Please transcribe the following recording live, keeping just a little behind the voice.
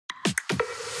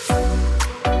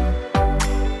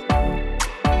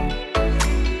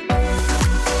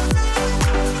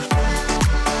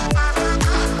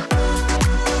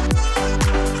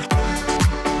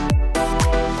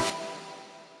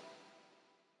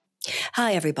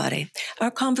Hi, everybody.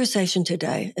 Our conversation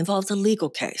today involves a legal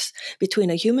case between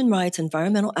a human rights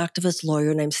environmental activist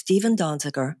lawyer named Steven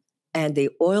Donziger and the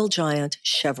oil giant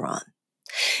Chevron.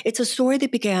 It's a story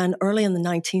that began early in the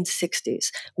 1960s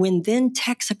when then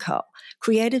Texaco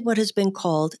created what has been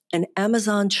called an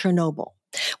Amazon Chernobyl.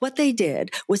 What they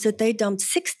did was that they dumped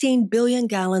 16 billion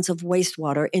gallons of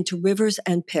wastewater into rivers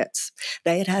and pits.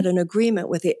 They had an agreement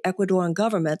with the Ecuadorian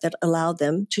government that allowed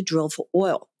them to drill for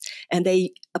oil. And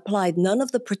they applied none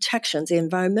of the protections, the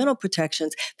environmental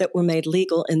protections that were made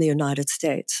legal in the United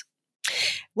States.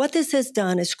 What this has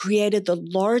done is created the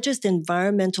largest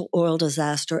environmental oil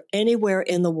disaster anywhere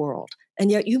in the world. And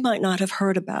yet you might not have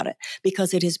heard about it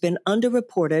because it has been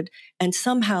underreported and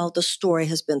somehow the story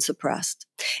has been suppressed.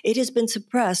 It has been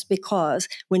suppressed because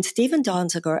when Steven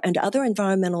Donziger and other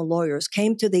environmental lawyers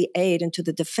came to the aid and to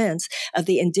the defense of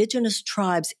the indigenous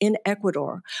tribes in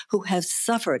Ecuador who have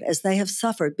suffered as they have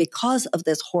suffered because of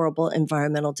this horrible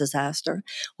environmental disaster,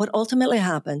 what ultimately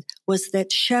happened was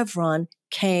that Chevron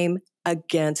came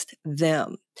against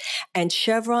them. And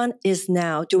Chevron is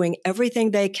now doing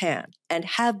everything they can and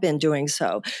have been doing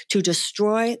so to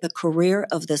destroy the career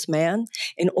of this man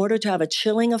in order to have a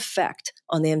chilling effect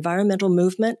on the environmental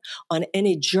movement, on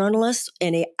any journalists,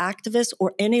 any activists,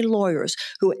 or any lawyers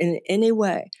who in any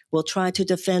way will try to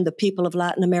defend the people of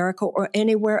Latin America or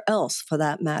anywhere else for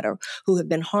that matter, who have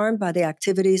been harmed by the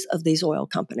activities of these oil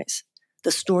companies.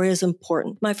 The story is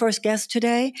important. My first guest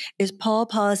today is Paul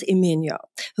Paz Emino,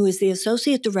 who is the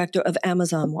Associate Director of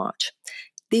Amazon Watch.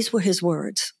 These were his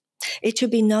words. It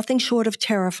should be nothing short of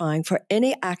terrifying for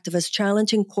any activist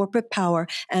challenging corporate power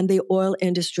and the oil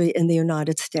industry in the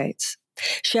United States.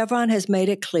 Chevron has made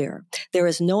it clear there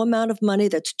is no amount of money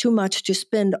that's too much to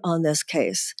spend on this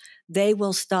case. They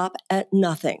will stop at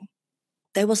nothing.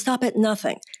 They will stop at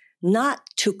nothing, not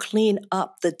to clean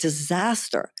up the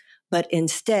disaster, but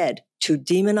instead to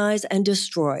demonize and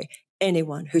destroy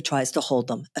anyone who tries to hold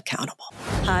them accountable.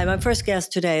 Hi, my first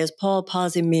guest today is Paul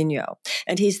Paz Emino,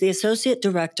 and he's the Associate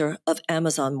Director of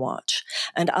Amazon Watch.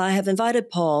 And I have invited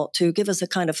Paul to give us a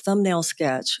kind of thumbnail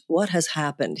sketch. What has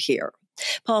happened here?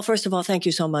 Paul, first of all, thank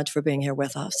you so much for being here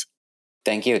with us.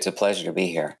 Thank you. It's a pleasure to be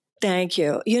here. Thank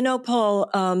you. You know,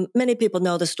 Paul, many people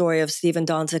know the story of Steven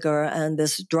Donziger and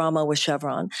this drama with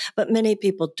Chevron, but many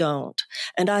people don't.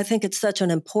 And I think it's such an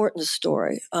important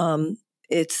story.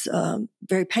 It's a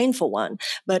very painful one,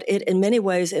 but it in many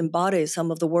ways embodies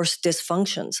some of the worst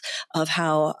dysfunctions of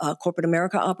how corporate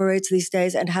America operates these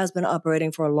days and has been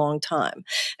operating for a long time.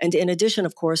 And in addition,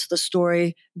 of course, the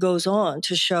story goes on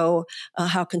to show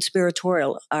how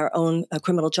conspiratorial our own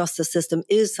criminal justice system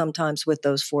is sometimes with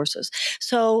those forces.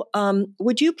 So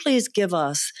would you please give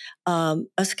us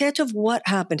a sketch of what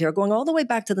happened here, going all the way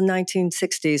back to the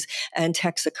 1960s and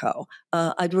Texaco?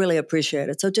 I'd really appreciate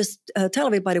it. So just tell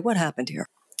everybody what happened here.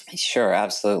 Sure,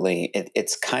 absolutely.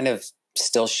 It's kind of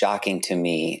still shocking to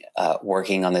me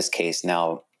working on this case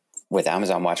now with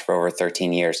Amazon Watch for over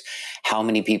 13 years, how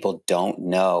many people don't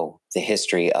know the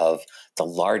history of the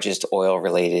largest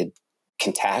oil-related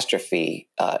catastrophe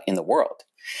in the world.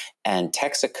 And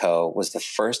Texaco was the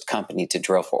first company to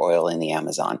drill for oil in the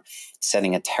Amazon,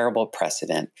 setting a terrible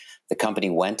precedent. The company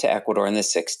went to Ecuador in the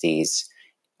 60s,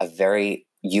 a very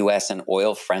U.S. and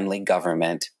oil-friendly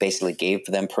government basically gave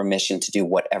them permission to do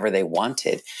whatever they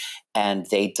wanted. And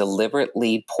they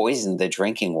deliberately poisoned the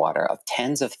drinking water of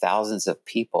tens of thousands of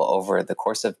people over the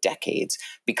course of decades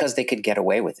because they could get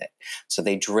away with it. So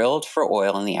they drilled for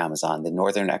oil in the Amazon, the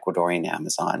northern Ecuadorian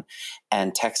Amazon,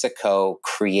 and Texaco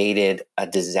created a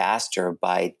disaster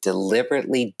by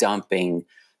deliberately dumping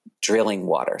drilling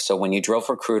water. So when you drill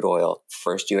for crude oil,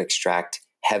 first you extract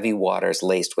heavy waters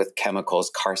laced with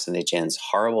chemicals, carcinogens,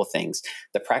 horrible things.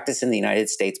 The practice in the United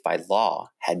States by law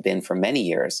had been for many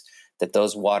years that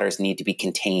those waters need to be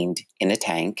contained in a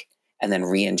tank and then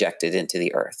re-injected into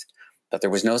the earth. But there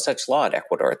was no such law at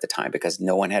Ecuador at the time because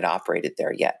no one had operated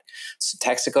there yet. So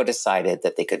Texaco decided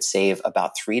that they could save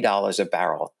about $3 a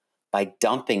barrel by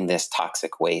dumping this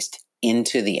toxic waste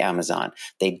into the Amazon.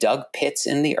 They dug pits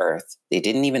in the earth. They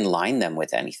didn't even line them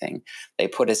with anything. They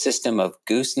put a system of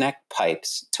gooseneck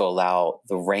pipes to allow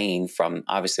the rain from,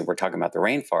 obviously we're talking about the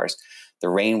rainforest, the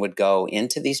rain would go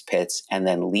into these pits and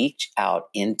then leach out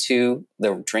into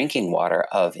the drinking water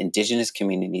of indigenous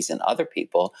communities and other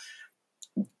people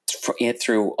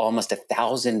through almost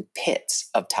 1,000 pits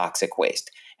of toxic waste.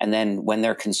 And then when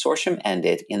their consortium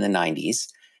ended in the 90s,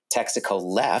 Texaco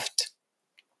left.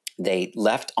 They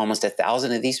left almost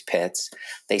 1,000 of these pits.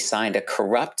 They signed a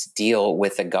corrupt deal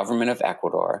with the government of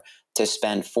Ecuador to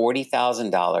spend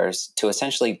 $40,000 to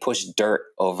essentially push dirt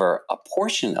over a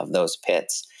portion of those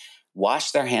pits,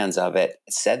 washed their hands of it,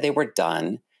 said they were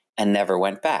done, and never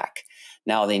went back.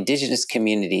 Now, the indigenous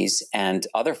communities and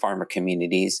other farmer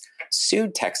communities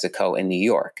sued Texaco in New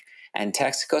York. And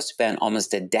Texaco spent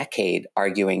almost a decade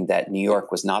arguing that New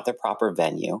York was not the proper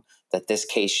venue, that this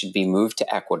case should be moved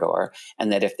to Ecuador,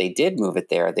 and that if they did move it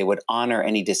there, they would honor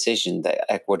any decision that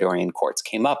Ecuadorian courts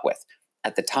came up with.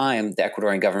 At the time, the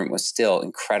Ecuadorian government was still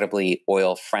incredibly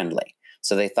oil friendly.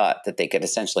 So they thought that they could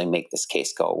essentially make this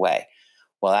case go away.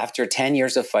 Well, after 10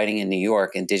 years of fighting in New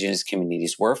York, indigenous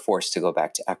communities were forced to go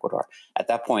back to Ecuador. At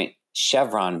that point,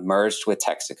 Chevron merged with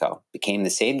Texaco, became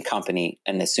the same company,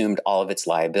 and assumed all of its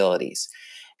liabilities.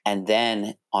 And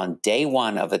then on day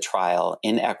one of the trial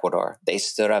in Ecuador, they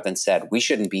stood up and said, we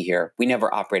shouldn't be here. We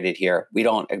never operated here. We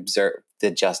don't observe the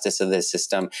justice of this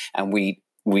system, and we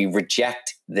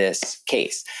reject this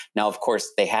case. Now, of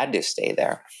course, they had to stay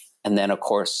there. And then, of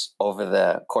course, over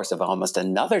the course of almost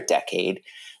another decade,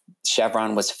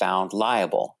 Chevron was found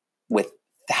liable with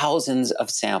thousands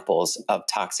of samples of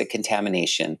toxic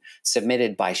contamination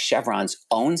submitted by Chevron's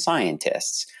own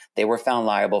scientists. They were found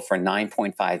liable for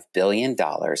 $9.5 billion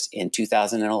in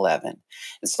 2011.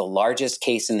 It's the largest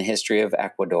case in the history of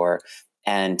Ecuador.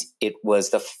 And it was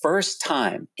the first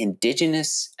time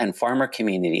indigenous and farmer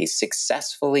communities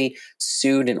successfully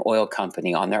sued an oil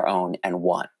company on their own and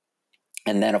won.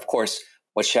 And then, of course,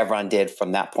 what Chevron did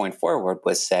from that point forward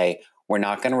was say, we're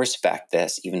not going to respect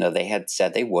this, even though they had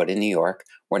said they would in New York.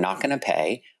 We're not going to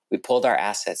pay. We pulled our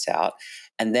assets out.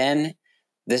 And then,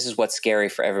 this is what's scary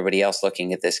for everybody else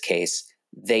looking at this case,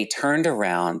 they turned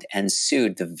around and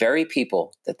sued the very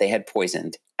people that they had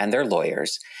poisoned and their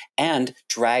lawyers, and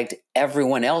dragged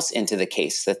everyone else into the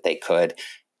case that they could.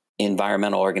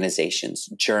 Environmental organizations,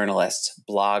 journalists,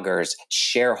 bloggers,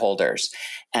 shareholders,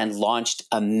 and launched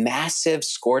a massive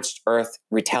scorched earth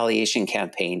retaliation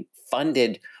campaign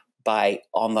funded by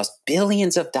almost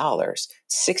billions of dollars,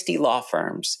 60 law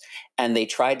firms. And they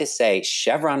tried to say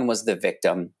Chevron was the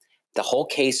victim. The whole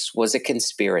case was a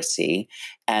conspiracy,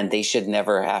 and they should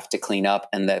never have to clean up.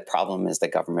 And the problem is the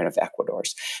government of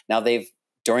Ecuador's. Now,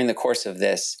 during the course of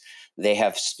this, they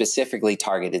have specifically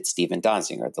targeted Steven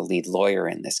Donziger, the lead lawyer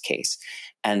in this case.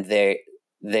 And they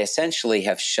essentially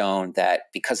have shown that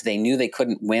because they knew they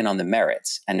couldn't win on the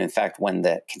merits, and in fact, when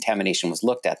the contamination was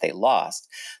looked at, they lost,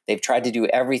 they've tried to do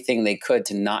everything they could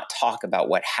to not talk about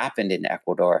what happened in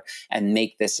Ecuador and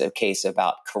make this a case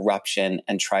about corruption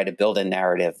and try to build a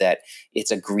narrative that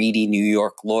it's a greedy New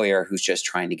York lawyer who's just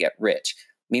trying to get rich.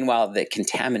 Meanwhile, the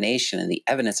contamination and the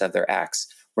evidence of their acts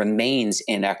remains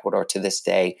in Ecuador to this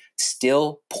day,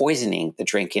 still poisoning the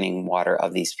drinking water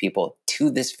of these people to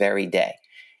this very day.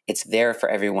 It's there for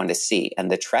everyone to see.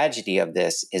 And the tragedy of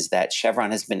this is that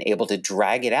Chevron has been able to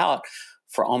drag it out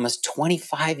for almost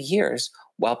 25 years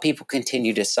while people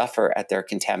continue to suffer at their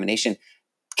contamination.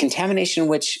 Contamination,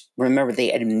 which, remember,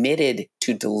 they admitted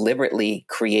to deliberately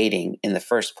creating in the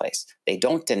first place. They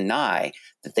don't deny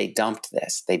that they dumped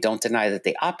this. They don't deny that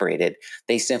they operated.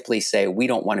 They simply say, we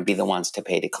don't want to be the ones to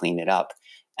pay to clean it up,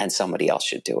 and somebody else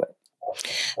should do it.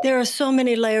 There are so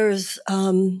many layers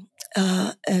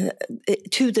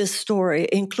to this story,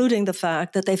 including the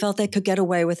fact that they felt they could get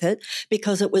away with it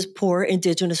because it was poor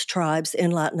indigenous tribes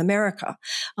in Latin America.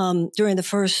 During the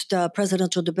first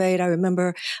presidential debate, I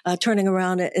remember turning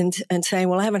around and saying,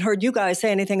 well, I haven't heard you guys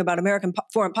say anything about American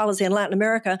foreign policy in Latin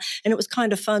America. And it was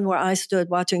kind of fun where I stood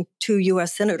watching two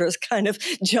U.S. senators kind of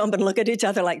jump and look at each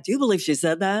other like, do you believe she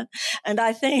said that? And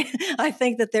I think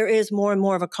that there is more and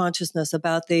more of a consciousness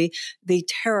about the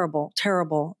terrible,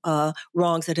 terrible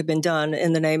wrongs that have been done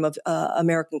in the name of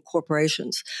American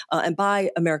corporations and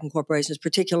by American corporations,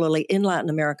 particularly in Latin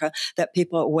America, that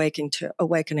people are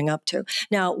awakening up to.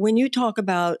 Now, when you talk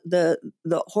about the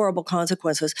horrible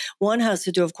consequences, one has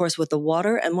to do, of course, with the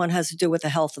water, and one has to do with the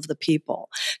health of the people.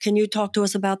 Can you talk to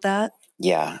us about that?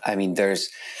 Yeah, I mean,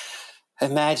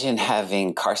 imagine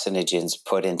having carcinogens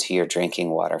put into your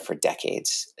drinking water for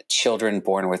decades. Children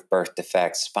born with birth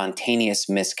defects, spontaneous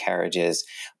miscarriages.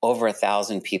 Over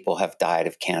 1,000 people have died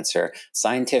of cancer.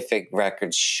 Scientific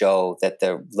records show that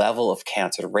the level of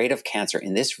cancer, the rate of cancer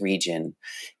in this region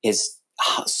is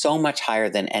so much higher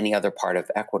than any other part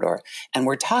of Ecuador. And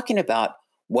we're talking about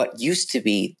what used to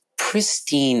be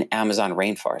pristine Amazon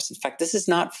rainforest. In fact, this is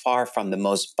not far from the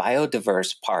most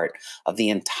biodiverse part of the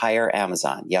entire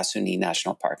Amazon, Yasuni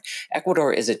National Park.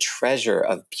 Ecuador is a treasure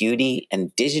of beauty,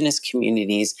 indigenous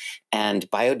communities, and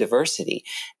biodiversity.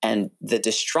 And the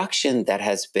destruction that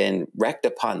has been wreaked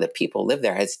upon the people live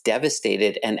there has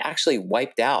devastated and actually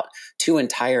wiped out two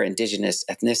entire indigenous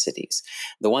ethnicities.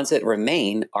 The ones that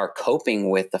remain are coping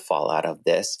with the fallout of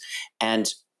this,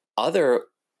 and other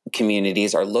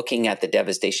communities are looking at the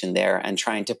devastation there and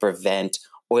trying to prevent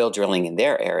oil drilling in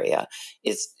their area.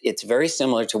 It's very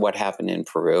similar to what happened in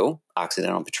Peru.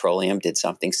 Occidental Petroleum did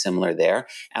something similar there.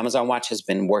 Amazon Watch has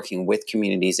been working with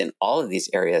communities in all of these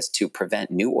areas to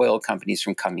prevent new oil companies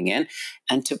from coming in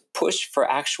and to push for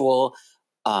actual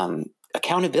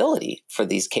accountability for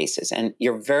these cases. And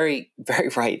you're very, very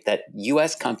right that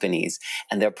U.S. companies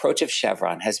and the approach of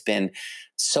Chevron has been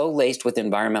so laced with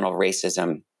environmental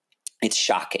racism. It's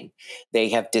shocking. They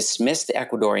have dismissed the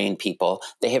Ecuadorian people.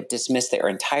 They have dismissed their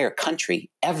entire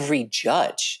country. Every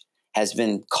judge has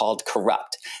been called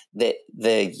corrupt.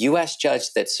 The U.S.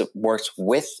 judge that works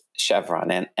with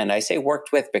Chevron, and I say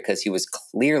worked with because he was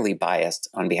clearly biased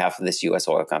on behalf of this U.S.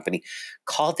 oil company,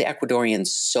 called the Ecuadorians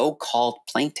so-called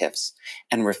plaintiffs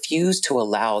and refused to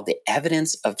allow the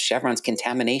evidence of Chevron's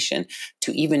contamination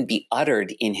to even be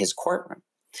uttered in his courtroom.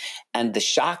 And the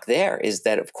shock there is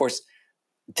that, of course,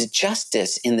 the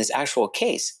justice in this actual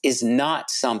case is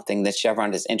not something that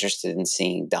Chevron is interested in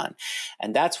seeing done.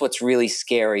 And that's what's really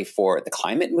scary for the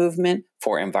climate movement,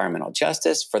 for environmental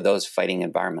justice, for those fighting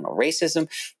environmental racism,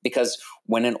 because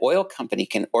when an oil company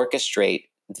can orchestrate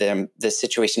the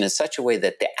situation in such a way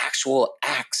that the actual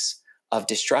acts of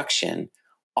destruction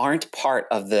aren't part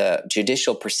of the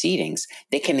judicial proceedings,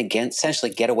 they can again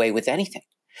essentially get away with anything.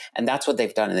 And that's what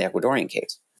they've done in the Ecuadorian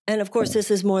case. And of course,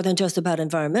 this is more than just about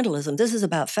environmentalism. This is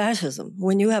about fascism.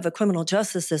 When you have a criminal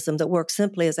justice system that works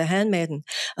simply as a handmaiden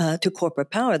to corporate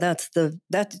power,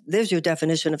 there's your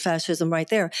definition of fascism right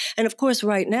there. And of course,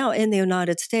 right now in the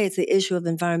United States, the issue of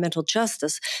environmental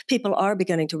justice, people are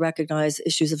beginning to recognize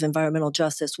issues of environmental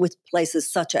justice with places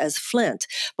such as Flint.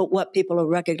 But what people are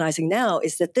recognizing now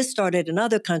is that this started in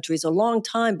other countries a long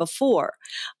time before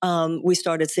we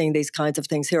started seeing these kinds of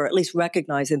things here, or at least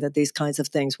recognizing that these kinds of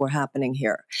things were happening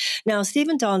here. Now,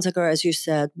 Steven Donziger, as you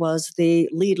said, was the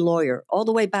lead lawyer all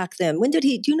the way back then. Do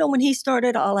you know when he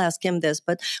started? I'll ask him this,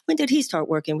 but when did he start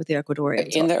working with the Ecuadorians?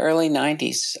 In the early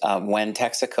 90s, when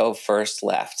Texaco first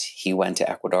left, he went to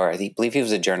Ecuador. I believe he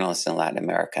was a journalist in Latin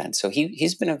America. And so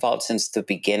he's been involved since the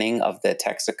beginning of the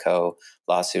Texaco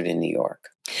lawsuit in New York.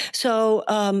 So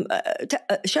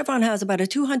Chevron has about a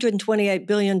 $228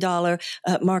 billion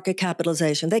market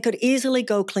capitalization. They could easily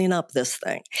go clean up this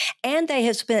thing. And they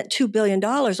have spent $2 billion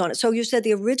on it. So you said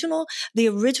the original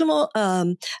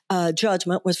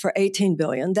judgment was for $18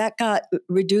 billion. That got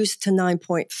reduced to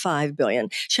 $9.5 billion.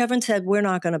 Chevron said, we're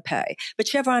not going to pay. But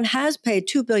Chevron has paid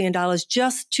 $2 billion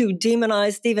just to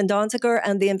demonize Steven Donziger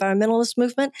and the environmentalist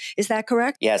movement. Is that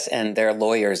correct? Yes. And their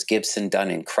lawyers, Gibson,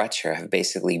 Dunn, and Crutcher, have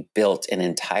basically built an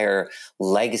entire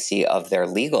legacy of their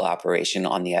legal operation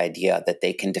on the idea that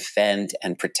they can defend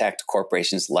and protect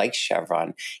corporations like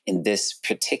Chevron in this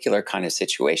particular kind of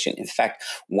situation. In fact,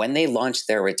 when they launched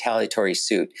their retaliatory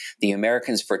suit, the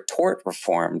Americans for Tort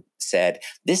Reform said,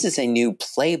 this is a new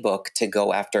playbook to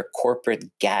go after corporate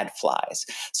gadflies.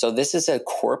 So this is a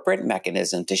corporate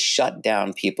mechanism to shut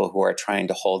down people who are trying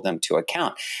to hold them to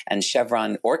account. And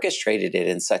Chevron orchestrated it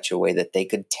in such a way that they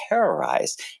could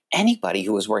terrorize anybody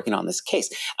who was working on this case.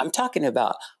 I'm talking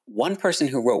about one person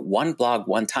who wrote one blog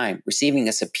one time receiving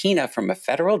a subpoena from a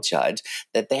federal judge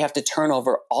that they have to turn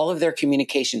over all of their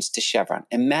communications to Chevron.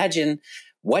 Imagine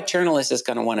what journalist is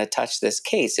going to want to touch this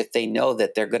case if they know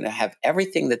that they're going to have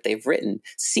everything that they've written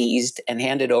seized and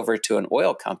handed over to an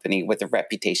oil company with a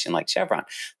reputation like Chevron.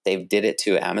 They did it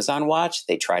to Amazon Watch.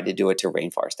 They tried to do it to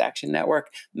Rainforest Action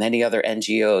Network, many other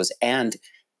NGOs, and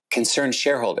concerned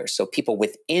shareholders, so people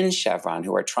within Chevron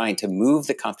who are trying to move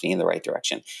the company in the right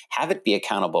direction, have it be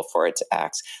accountable for its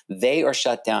acts. They are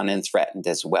shut down and threatened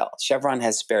as well. Chevron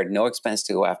has spared no expense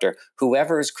to go after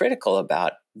whoever is critical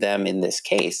about them in this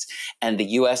case. And the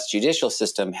U.S. judicial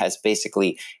system has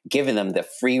basically given them the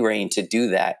free rein to do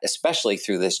that, especially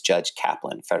through this Judge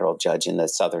Kaplan, federal judge in the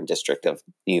Southern District of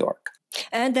New York.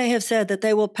 And they have said that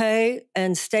they will pay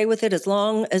and stay with it as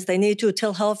long as they need to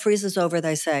till hell freezes over,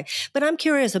 they say. But I'm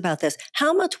curious about this.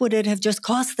 How much would it have just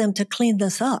cost them to clean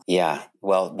this up? Yeah.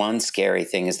 Well, one scary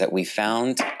thing is that we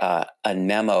found a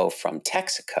memo from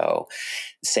Texaco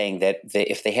saying that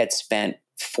if they had spent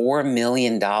 $4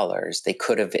 million, they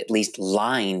could have at least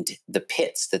lined the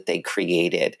pits that they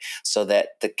created so that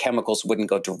the chemicals wouldn't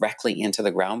go directly into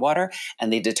the groundwater.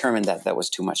 And they determined that that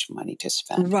was too much money to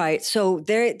spend. Right. So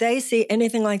they see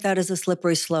anything like that as a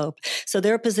slippery slope. So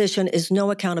their position is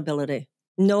no accountability.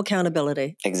 No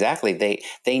accountability. Exactly.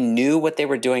 They knew what they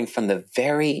were doing from the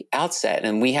very outset.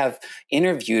 And we have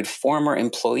interviewed former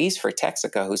employees for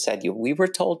Texaco who said, we were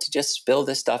told to just spill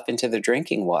this stuff into the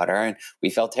drinking water. And we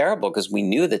felt terrible because we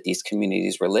knew that these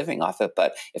communities were living off it.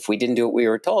 But if we didn't do what we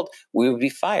were told, we would be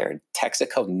fired.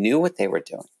 Texaco knew what they were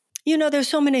doing. You know, there's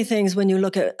so many things when you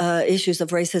look at issues of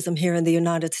racism here in the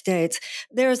United States.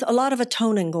 There's a lot of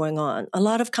atoning going on. A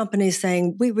lot of companies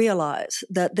saying, we realize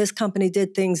that this company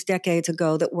did things decades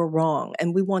ago that were wrong,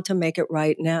 and we want to make it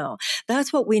right now.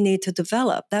 That's what we need to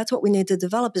develop. That's what we need to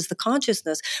develop is the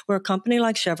consciousness where a company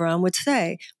like Chevron would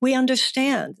say, we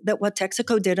understand that what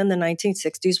Texaco did in the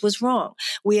 1960s was wrong.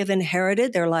 We have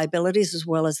inherited their liabilities as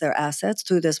well as their assets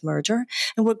through this merger,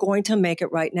 and we're going to make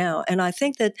it right now. And I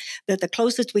think that the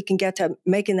closest we can get to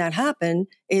making that happen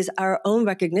is our own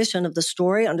recognition of the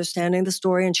story, understanding the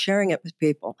story, and sharing it with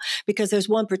people. Because there's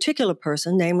one particular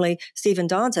person, namely Steven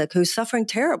Donziger, who's suffering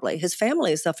terribly. His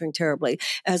family is suffering terribly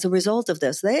as a result of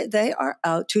this. They are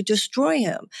out to destroy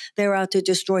him. They're out to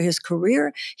destroy his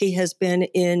career. He has been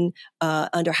in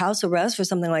under house arrest for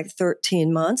something like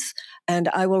 13 months. And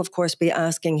I will, of course, be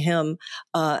asking him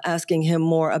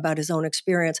more about his own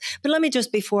experience. But let me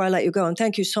just, before I let you go, and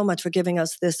thank you so much for giving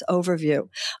us this overview.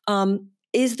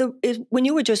 When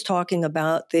you were just talking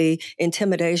about the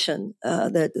intimidation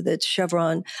that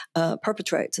Chevron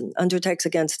perpetrates and undertakes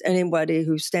against anybody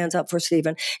who stands up for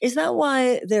Stephen, is that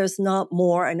why there's not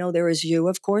more? I know there is you,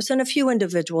 of course, and a few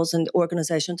individuals and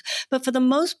organizations, but for the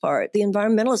most part, the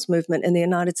environmentalist movement in the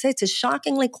United States is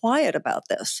shockingly quiet about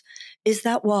this. Is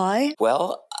that why?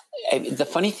 Well, the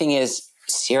funny thing is,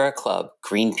 Sierra Club,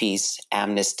 Greenpeace,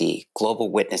 Amnesty, Global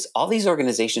Witness, all these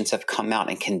organizations have come out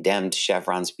and condemned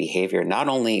Chevron's behavior. Not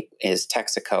only is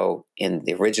Texaco in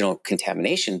the original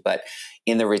contamination, but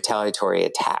in the retaliatory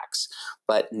attacks.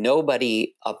 But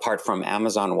nobody, apart from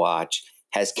Amazon Watch,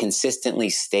 has consistently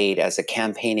stayed as a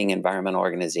campaigning environmental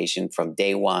organization from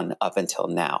day one up until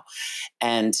now.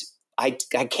 And I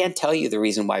can't tell you the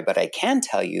reason why, but I can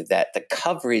tell you that the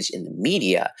coverage in the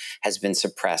media has been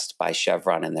suppressed by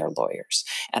Chevron and their lawyers.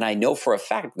 And I know for a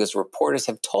fact because reporters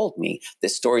have told me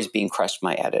this story is being crushed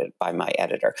by my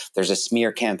editor. There's a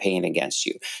smear campaign against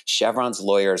you. Chevron's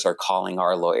lawyers are calling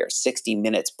our lawyers. 60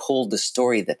 Minutes pulled the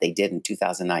story that they did in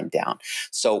 2009 down.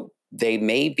 So they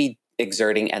may be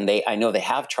exerting, and I know they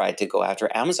have tried to go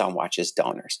after Amazon Watch's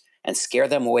donors and scare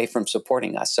them away from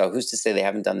supporting us. So who's to say they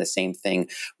haven't done the same thing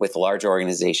with large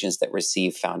organizations that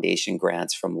receive foundation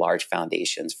grants from large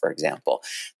foundations, for example,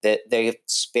 that they've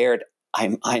spared,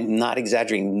 I'm not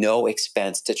exaggerating, no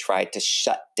expense to try to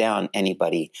shut down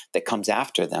anybody that comes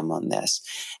after them on this.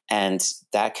 And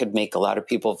that could make a lot of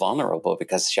people vulnerable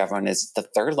because Chevron is the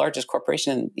third largest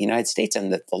corporation in the United States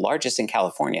and the largest in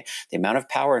California. The amount of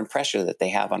power and pressure that they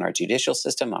have on our judicial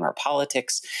system, on our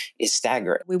politics, is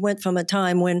staggering. We went from a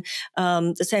time when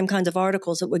the same kinds of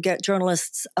articles that would get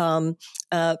journalists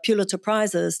Pulitzer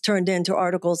Prizes turned into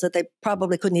articles that they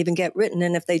probably couldn't even get written,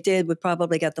 and if they did, would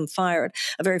probably get them fired.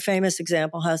 A very famous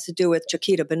example has to do with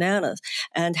Chiquita Bananas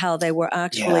and how they were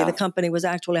actually, the company was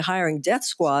actually hiring death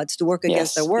squads to work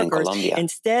against their workers.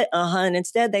 Instead,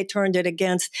 they turned it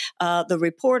against the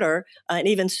reporter and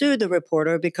even sued the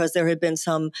reporter because there had been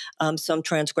some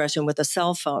transgression with a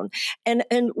cell phone. And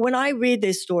when I read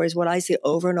these stories, what I see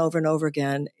over and over and over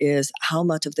again is how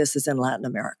much of this is in Latin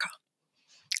America.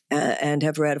 And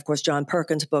have read, of course, John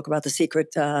Perkins' book about the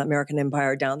secret American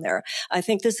empire down there. I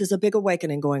think this is a big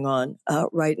awakening going on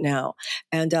right now.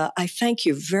 And I thank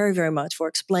you very, very much for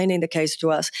explaining the case to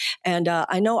us. And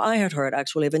I know I had heard,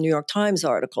 actually, of a New York Times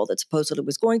article that supposedly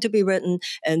was going to be written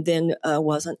and then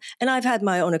wasn't. And I've had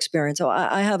my own experience. So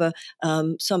I have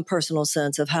some personal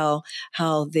sense of how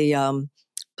the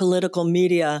political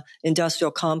media industrial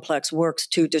complex works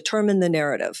to determine the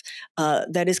narrative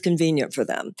that is convenient for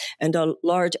them. And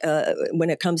when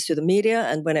it comes to the media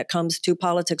and when it comes to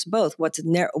politics, both, what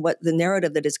the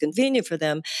narrative that is convenient for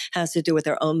them has to do with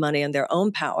their own money and their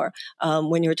own power.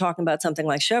 When you're talking about something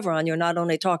like Chevron, you're not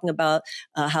only talking about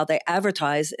how they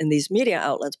advertise in these media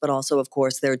outlets, but also, of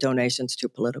course, their donations to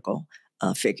political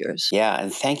figures. Yeah,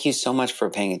 and thank you so much for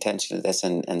paying attention to this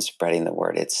and spreading the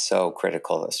word. It's so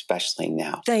critical, especially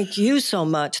now. Thank you so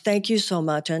much. Thank you so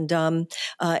much. And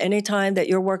anytime that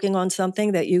you're working on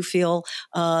something that you feel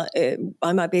I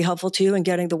might be helpful to you in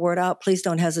getting the word out, please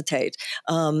don't hesitate.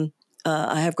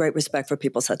 I have great respect for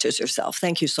people such as yourself.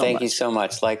 Thank you so much. Thank you so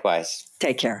much. Likewise.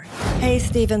 Take care. Hey,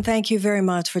 Stephen, thank you very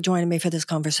much for joining me for this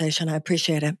conversation. I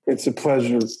appreciate it. It's a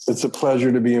pleasure. It's a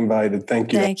pleasure to be invited.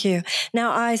 Thank you. Thank you.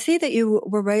 Now, I see that you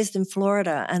were raised in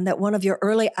Florida and that one of your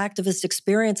early activist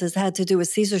experiences had to do with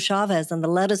Cesar Chavez and the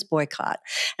lettuce boycott.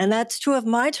 And that's true of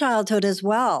my childhood as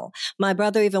well. My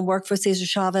brother even worked for Cesar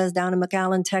Chavez down in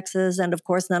McAllen, Texas. And of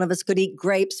course, none of us could eat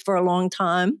grapes for a long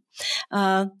time.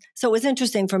 So it was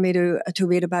interesting for me to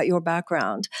read about your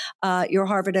background. You're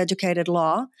Harvard-educated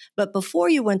law, but before before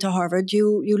you went to Harvard,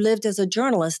 you lived as a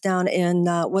journalist down in,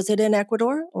 was it in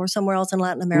Ecuador or somewhere else in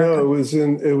Latin America? No,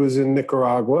 it was in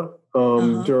Nicaragua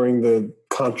during the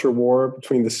Contra War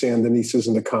between the Sandinistas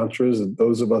and the Contras.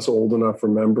 Those of us old enough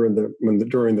remember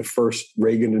during the first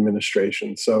Reagan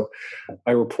administration. So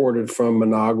I reported from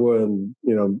Managua and,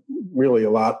 really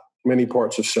many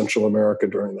parts of Central America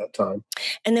during that time.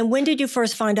 And then when did you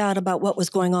first find out about what was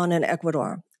going on in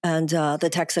Ecuador and the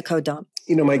Texaco dump?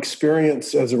 My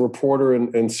experience as a reporter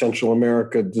in Central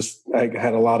America, I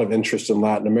had a lot of interest in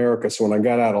Latin America. So when I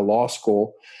got out of law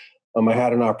school, I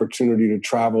had an opportunity to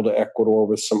travel to Ecuador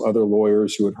with some other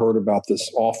lawyers who had heard about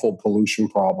this awful pollution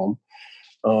problem,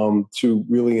 to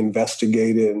really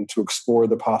investigate it and to explore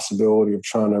the possibility of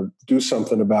trying to do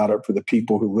something about it for the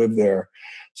people who live there.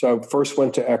 So I first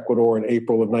went to Ecuador in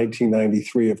April of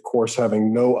 1993, of course,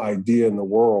 having no idea in the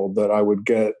world that I would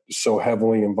get so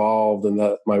heavily involved and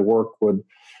that my work would,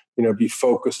 be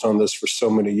focused on this for so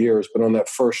many years. But on that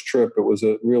first trip, it was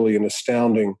really an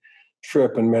astounding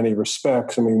trip in many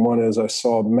respects. I mean, one is I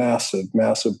saw massive,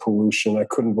 massive pollution. I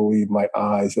couldn't believe my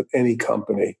eyes that any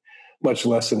company, much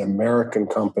less an American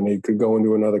company, could go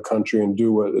into another country and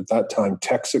do what at that time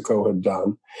Texaco had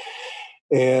done.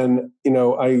 And,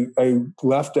 I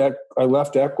left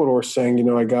Ecuador saying,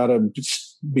 I got to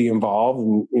be involved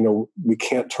and, we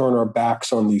can't turn our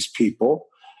backs on these people.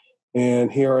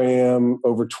 And here I am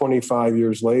over 25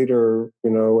 years later,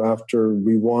 after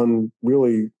we won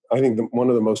really, I think one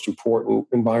of the most important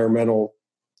environmental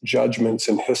judgments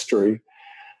in history.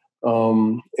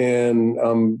 And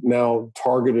I'm now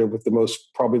targeted with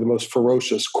probably the most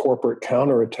ferocious corporate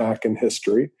counterattack in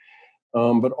history.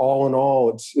 But all in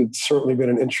all, it's certainly been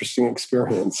an interesting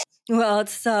experience. Well, it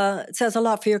says a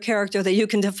lot for your character that you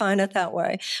can define it that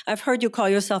way. I've heard you call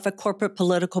yourself a corporate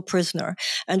political prisoner.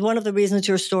 And one of the reasons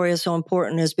your story is so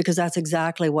important is because that's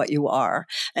exactly what you are.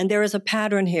 And there is a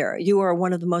pattern here. You are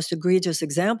one of the most egregious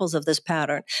examples of this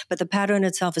pattern. But the pattern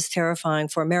itself is terrifying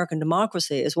for American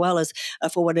democracy, as well as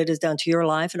for what it has done to your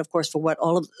life. And of course, for what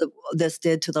all of this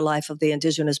did to the life of the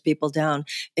indigenous people down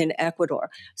in Ecuador.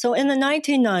 So in the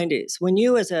 1990s, when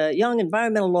you as a young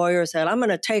environmental lawyer said, I'm going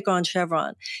to take on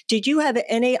Chevron, did you have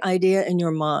any idea in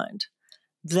your mind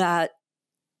that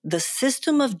the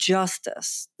system of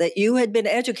justice that you had been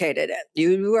educated in,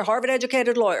 you were a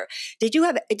Harvard-educated lawyer, did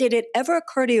it ever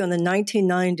occur to you in the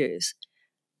 1990s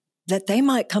that they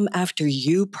might come after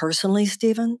you personally,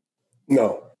 Steven?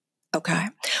 No. Okay.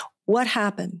 What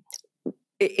happened?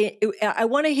 I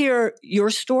want to hear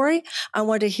your story. I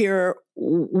want to hear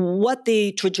what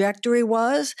the trajectory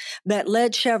was that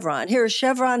led Chevron. Here,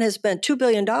 Chevron has spent $2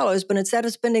 billion, but instead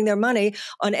of spending their money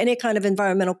on any kind of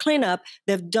environmental cleanup,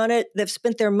 they've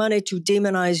spent their money to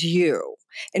demonize you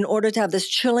in order to have this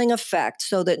chilling effect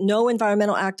so that no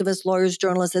environmental activists, lawyers,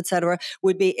 journalists, et cetera,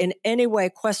 would be in any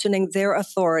way questioning their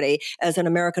authority as an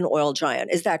American oil giant.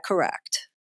 Is that correct?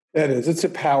 That is. It's a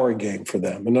power game for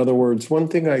them. In other words, one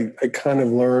thing I kind of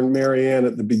learned, Marianne,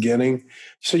 at the beginning,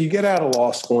 so you get out of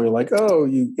law school and you're like, oh,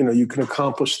 you can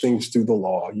accomplish things through the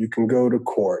law. You can go to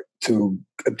court to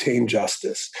obtain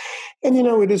justice. And,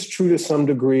 it is true to some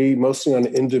degree, mostly on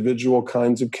individual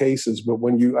kinds of cases. But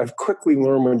I've quickly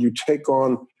learned when you take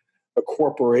on a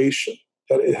corporation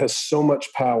that it has so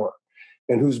much power,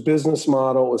 and whose business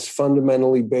model is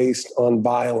fundamentally based on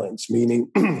violence, meaning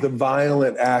the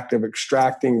violent act of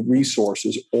extracting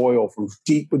resources, oil from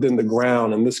deep within the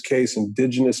ground, in this case,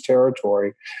 indigenous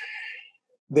territory.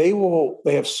 They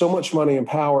have so much money and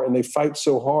power, and they fight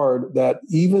so hard that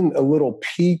even a little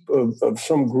peep of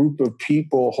some group of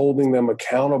people holding them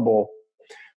accountable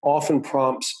often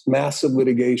prompts massive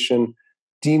litigation,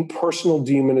 personal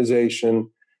demonization,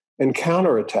 and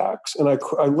counterattacks. And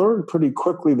I learned pretty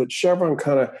quickly that Chevron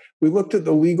we looked at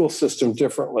the legal system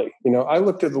differently. I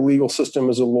looked at the legal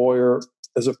system as a lawyer,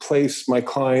 as a place my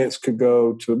clients could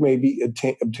go to maybe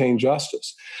obtain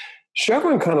justice.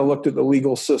 Chevron kind of looked at the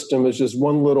legal system as just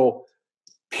one little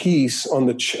piece on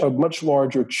a much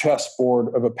larger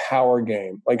chessboard of a power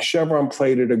game. Like Chevron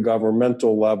played at a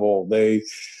governmental level. They,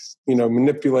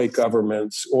 manipulate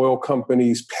governments. Oil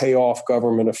companies pay off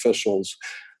government officials.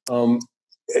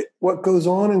 What goes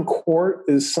on in court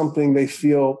is something they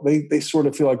sort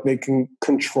of feel like they can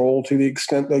control to the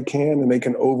extent they can, and they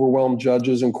can overwhelm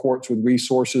judges and courts with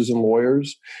resources and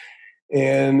lawyers.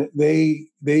 And they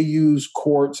use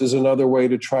courts as another way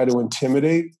to try to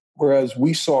intimidate, whereas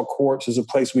we saw courts as a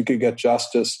place we could get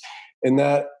justice. And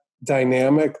that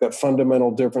dynamic, that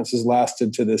fundamental difference has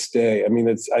lasted to this day. I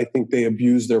mean, I think they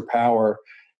abuse their power.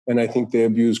 And I think they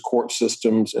abuse court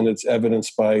systems, and it's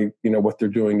evidenced by, what they're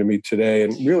doing to me today.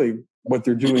 And really what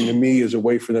they're doing to me is a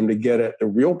way for them to get at the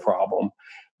real problem,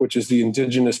 which is the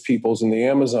indigenous peoples in the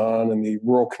Amazon and the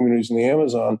rural communities in the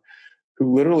Amazon,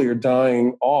 who literally are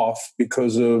dying off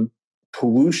because of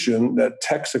pollution that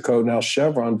Texaco, now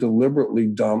Chevron, deliberately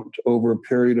dumped over a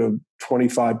period of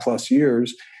 25 plus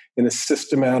years in a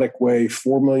systematic way,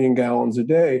 4 million gallons a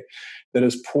day, that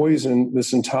has poisoned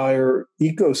this entire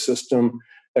ecosystem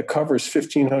that covers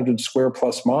 1,500 square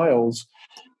plus miles,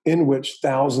 in which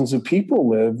thousands of people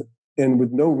live, and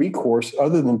with no recourse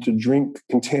other than to drink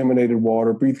contaminated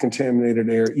water, breathe contaminated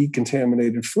air, eat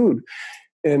contaminated food.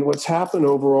 And what's happened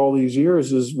over all these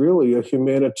years is really a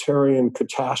humanitarian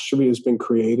catastrophe has been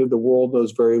created. The world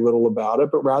knows very little about it,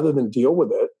 but rather than deal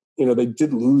with it, they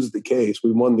did lose the case.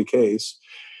 We won the case.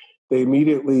 They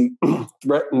immediately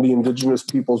threatened the indigenous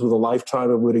peoples with a lifetime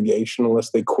of litigation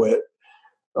unless they quit.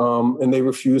 And they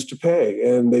refused to pay.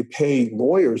 And they pay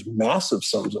lawyers massive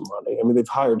sums of money. I mean, they've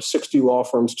hired 60 law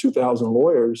firms, 2,000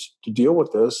 lawyers to deal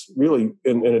with this, really,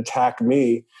 and attack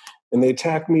me. And they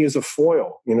attack me as a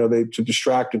foil, to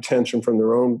distract attention from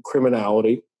their own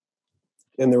criminality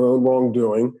and their own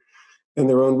wrongdoing and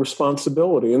their own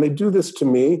responsibility. And they do this to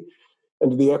me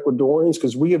and to the Ecuadorians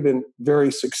because we have been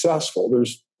very successful.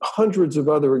 There's hundreds of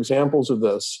other examples of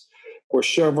this where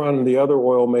Chevron and the other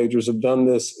oil majors have done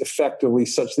this effectively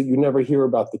such that you never hear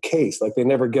about the case, like they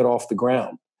never get off the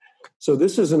ground. So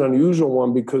this is an unusual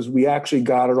one because we actually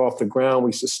got it off the ground.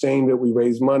 We sustained it. We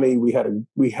raised money. We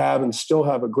have and still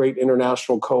have a great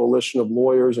international coalition of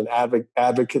lawyers and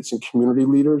advocates and community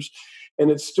leaders,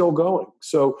 and it's still going.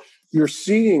 So you're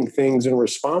seeing things in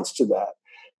response to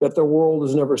that the world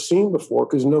has never seen before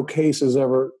because no case has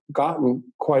ever gotten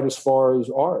quite as far as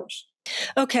ours.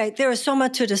 Okay, there is so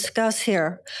much to discuss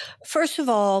here. First of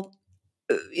all,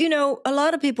 a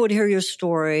lot of people would hear your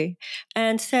story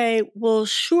and say, well,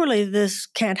 surely this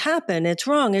can't happen. It's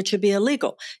wrong. It should be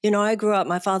illegal. I grew up,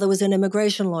 my father was an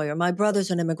immigration lawyer. My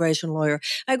brother's an immigration lawyer.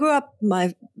 I grew up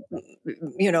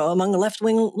among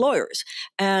left-wing lawyers.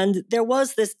 And there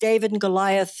was this David and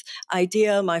Goliath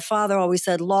idea. My father always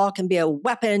said law can be a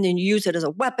weapon and you use it as a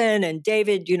weapon. And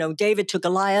David to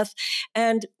Goliath.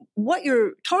 And what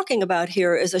you're talking about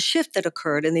here is a shift that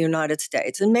occurred in the United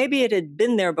States. And maybe it had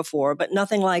been there before, but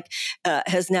nothing like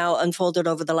has now unfolded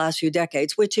over the last few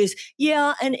decades, which is,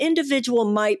 an individual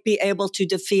might be able to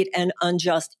defeat an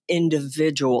unjust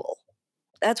individual.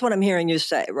 That's what I'm hearing you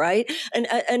say, right?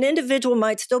 An individual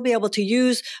might still be able to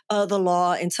use the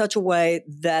law in such a way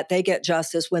that they get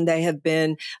justice when they have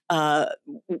been,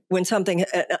 when something,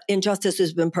 injustice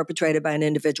has been perpetrated by an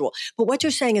individual. But what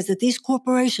you're saying is that these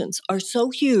corporations are so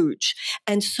huge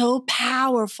and so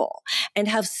powerful and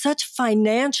have such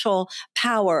financial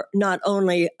power, not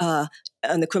only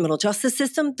in the criminal justice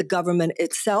system, the government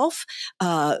itself,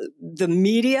 the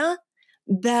media,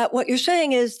 that what you're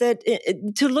saying is that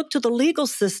to look to the legal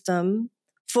system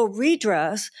for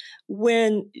redress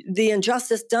when the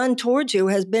injustice done towards you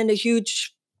has been a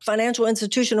huge financial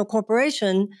institution or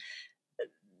corporation,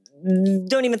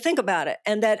 don't even think about it.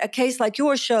 And that a case like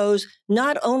yours shows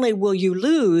not only will you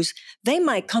lose, they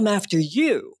might come after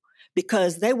you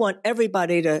because they want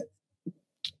everybody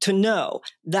to know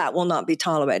that will not be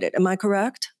tolerated. Am I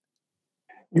correct?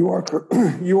 You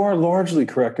are largely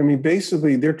correct. I mean,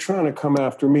 basically, they're trying to come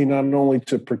after me not only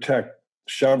to protect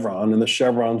Chevron and the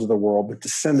Chevrons of the world, but to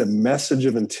send a message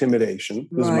of intimidation,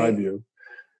 is my view,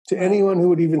 to anyone who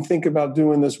would even think about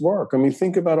doing this work. I mean,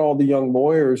 think about all the young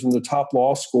lawyers in the top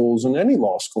law schools and any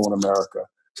law school in America.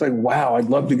 It's like, wow, I'd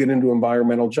love to get into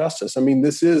environmental justice. I mean,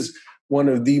 this is one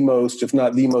of the most, if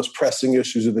not the most pressing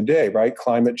issues of the day, right?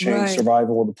 Climate change,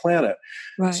 survival of the planet.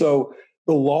 Right. So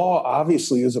the law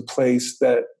obviously is a place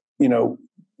that,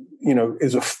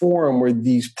 is a forum where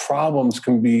these problems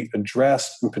can be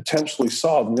addressed and potentially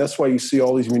solved. And that's why you see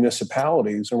all these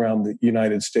municipalities around the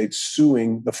United States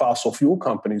suing the fossil fuel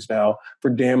companies now for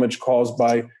damage caused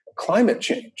by climate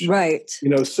change. Right.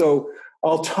 So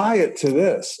I'll tie it to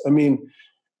this. I mean,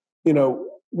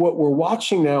 what we're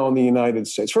watching now in the United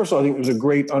States, first of all, I think there's a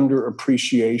great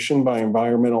underappreciation by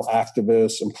environmental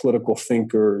activists and political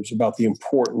thinkers about the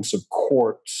importance of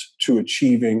courts to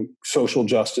achieving social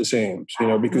justice aims,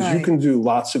 because you can do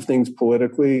lots of things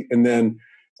politically. And then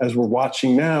as we're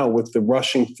watching now with the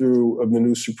rushing through of the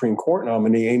new Supreme Court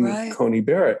nominee, Amy Coney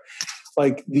Barrett,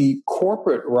 like the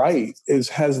corporate right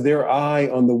has their eye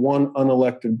on the one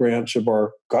unelected branch of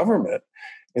our government.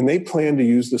 And they plan to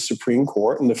use the Supreme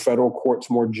Court and the federal courts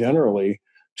more generally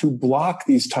to block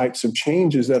these types of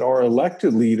changes that our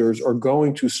elected leaders are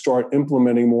going to start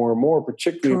implementing more and more,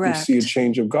 particularly if we see a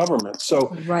change of government.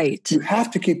 So you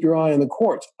have to keep your eye on the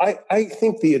courts. I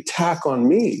think the attack on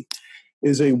me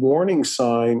is a warning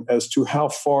sign as to how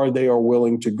far they are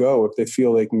willing to go if they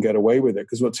feel they can get away with it.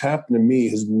 Because what's happened to me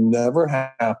has never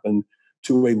happened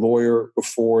to a lawyer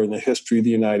before in the history of the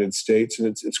United States. And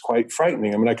it's quite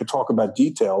frightening. I mean, I could talk about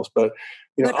details, but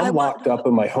I'm locked up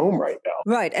in my home right now.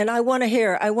 Right. And I want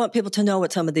people to know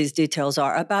what some of these details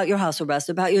are about your house arrest,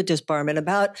 about your disbarment,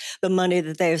 about the money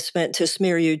that they have spent to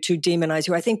smear you, to demonize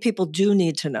you. I think people do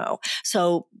need to know.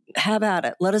 So have at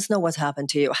it. Let us know what's happened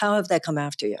to you. How have they come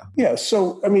after you? Yeah.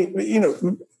 So, I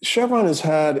mean, Chevron has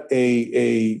had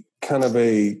a kind of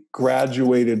a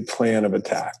graduated plan of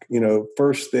attack.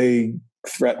 First they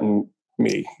threatened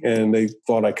me and they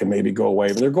thought I could maybe go away.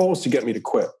 But their goal is to get me to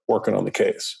quit working on the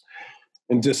case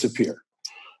and disappear.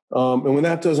 And when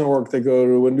that doesn't work, they go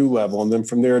to a new level. And then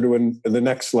from there to the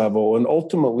next level. And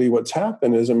ultimately what's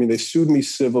happened is, they sued me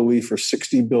civilly for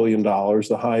 $60 billion,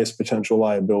 the highest potential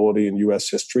liability in U.S.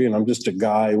 history. And I'm just a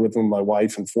guy living with my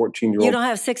wife and 14-year-old. You don't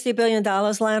have $60 billion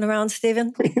lying around,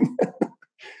 Steven?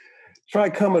 Try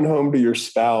coming home to your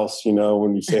spouse,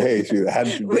 when you say, hey, how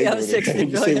did you we have $60 billion.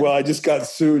 You say, well, I just got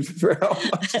sued for how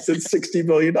much? I said $60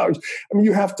 billion.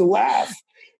 You have to laugh.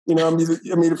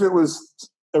 If it was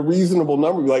a reasonable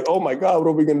number, you'd be like, oh my God, what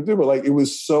are we going to do? But it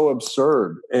was so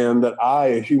absurd. And that I,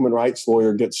 a human rights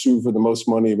lawyer, get sued for the most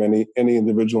money of any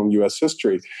individual in U.S.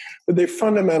 history. But they're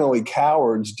fundamentally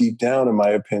cowards deep down, in my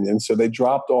opinion. So they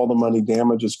dropped all the money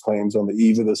damages claims on the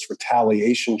eve of this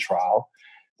retaliation trial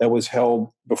that was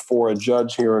held before a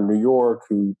judge here in New York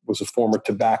who was a former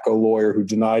tobacco lawyer who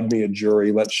denied me a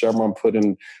jury, let Chevron put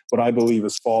in what I believe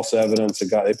is false evidence.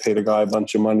 They paid a guy a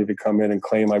bunch of money to come in and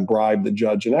claim I bribed the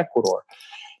judge in Ecuador.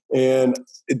 And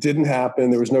it didn't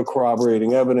happen. There was no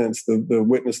corroborating evidence. The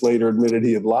witness later admitted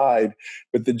he had lied,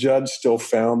 but the judge still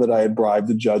found that I had bribed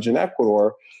the judge in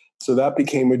Ecuador. So that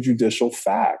became a judicial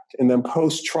fact. And then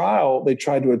post-trial, they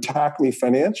tried to attack me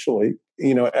financially,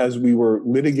 as we were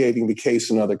litigating the case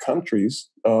in other countries.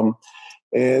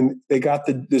 And they got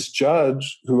this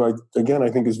judge, who I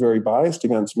think is very biased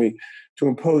against me, to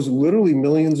impose literally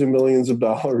millions and millions of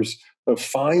dollars of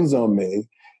fines on me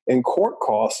and court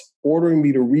costs, ordering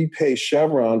me to repay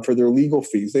Chevron for their legal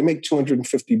fees. They make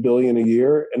 $250 billion a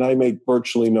year, and I make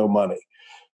virtually no money.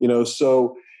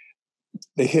 So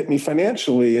they hit me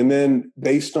financially. And then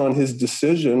based on his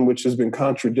decision, which has been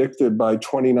contradicted by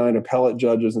 29 appellate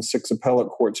judges and 6 appellate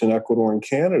courts in Ecuador and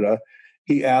Canada,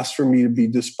 he asked for me to be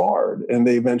disbarred. And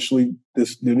they eventually,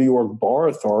 the New York bar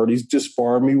authorities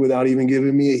disbarred me without even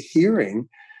giving me a hearing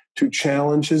to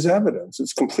challenge his evidence.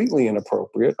 It's completely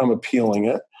inappropriate. I'm appealing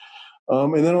it.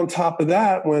 And then on top of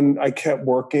that, when I kept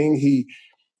working, he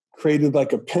created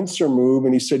a pincer move.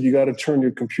 And he said, you got to turn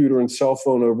your computer and cell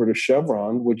phone over to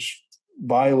Chevron, which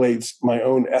violates my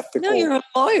own ethical No, you're a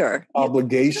lawyer.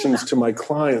 Obligations to my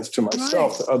clients, to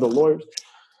myself, to other lawyers.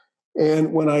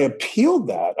 And when I appealed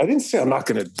that, I didn't say I'm not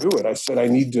going to do it. I said I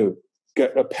need to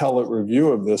get appellate review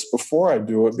of this before I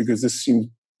do it, because this seems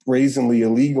brazenly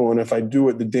illegal. And if I do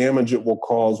it, the damage it will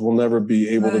cause will never be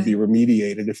able to be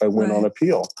remediated if I win on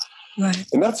appeal. Right.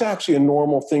 And that's actually a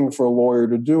normal thing for a lawyer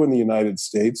to do in the United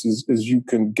States, is you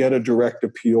can get a direct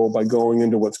appeal by going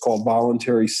into what's called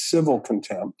voluntary civil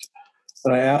contempt.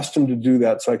 And I asked him to do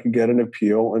that so I could get an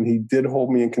appeal, and he did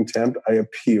hold me in contempt. I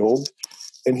appealed,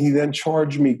 and he then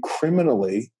charged me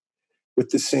criminally with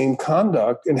the same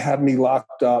conduct and had me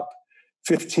locked up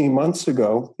 15 months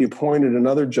ago. He appointed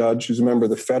another judge who's a member of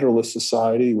the Federalist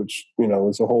Society, which,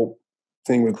 is a whole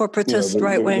thing with corporatist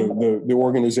right wing, the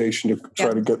organization to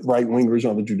try to get right wingers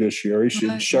on the judiciary.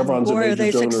 Chevron's a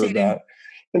major donor of that,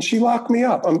 and she locked me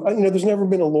up. There's never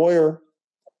been a lawyer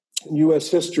in U.S.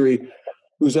 history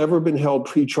who's ever been held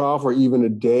pre-trial for even a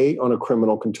day on a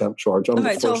criminal contempt charge. I'm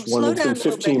the first one in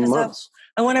 15 months.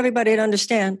 I want everybody to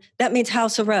understand that means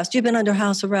house arrest. You've been under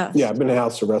house arrest. Yeah, I've been in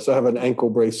house arrest. I have an ankle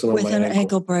bracelet on my ankle. With an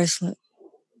ankle bracelet.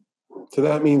 So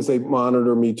that means they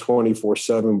monitor me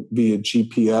 24/7 via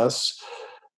GPS.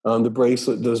 The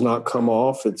bracelet does not come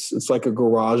off. It's like a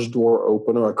garage door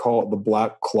opener. I call it the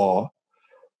Black Claw.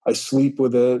 I sleep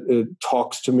with it. It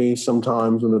talks to me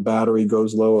sometimes when the battery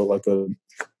goes low, like a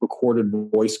recorded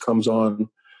voice comes on.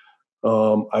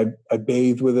 I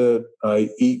bathe with it. I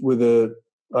eat with it.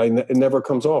 It never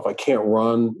comes off. I can't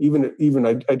run. Even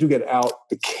I do get out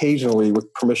occasionally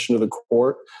with permission of the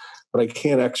court, but I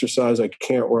can't exercise. I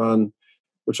can't run,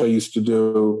 which I used to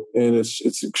do, and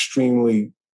it's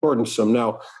extremely burdensome.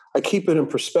 Now, I keep it in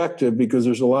perspective because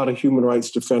there's a lot of human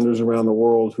rights defenders around the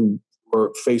world who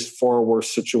face far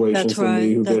worse situations than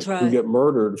me, who get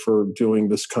murdered for doing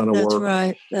this kind of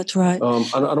work. That's right.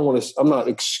 I don't want to. I'm not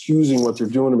excusing what they're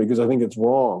doing to me because I think it's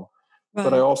wrong.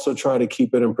 but I also try to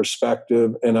keep it in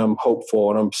perspective, and I'm hopeful,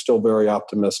 and I'm still very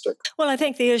optimistic. Well, I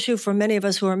think the issue for many of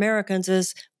us who are Americans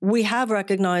is we have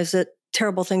recognized that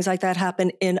terrible things like that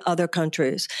happen in other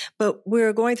countries, but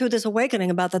we're going through this awakening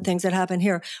about the things that happen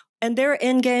here. And their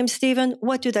end game, Stephen,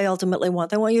 what do they ultimately want?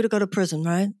 They want you to go to prison,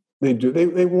 right? They do.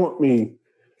 They want me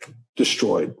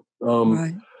destroyed.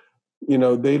 Right. You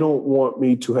know, they don't want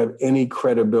me to have any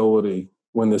credibility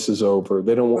when this is over.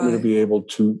 They don't want me to be able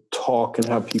to talk and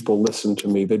have people listen to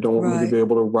me. They don't want me to be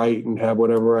able to write and have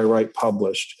whatever I write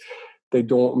published. They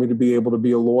don't want me to be able to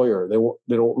be a lawyer. They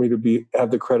don't want me to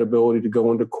have the credibility to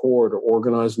go into court or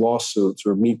organize lawsuits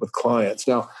or meet with clients.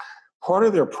 Now, part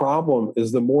of their problem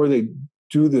is the more they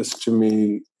do this to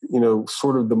me, you know,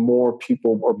 sort of the more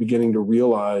people are beginning to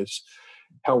realize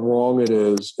how wrong it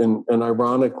is. And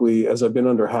ironically, as I've been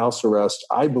under house arrest,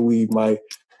 I believe my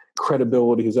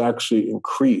credibility has actually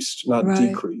increased, not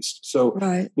decreased. So,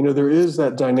 you know, there is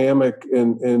that dynamic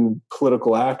in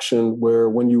political action where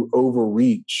when you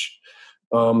overreach,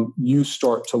 you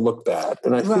start to look bad.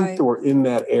 And I think that we're in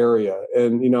that area.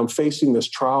 And, you know, I'm facing this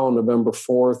trial on November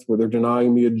 4th where they're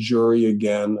denying me a jury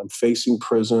again. I'm facing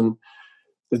prison.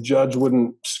 The judge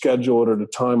wouldn't schedule it at a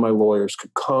time my lawyers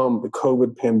could come. The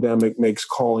COVID pandemic makes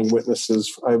calling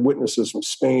witnesses. I have witnesses from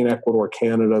Spain, Ecuador,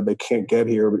 Canada. They can't get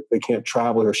here. They can't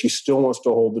travel here. She still wants to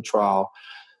hold the trial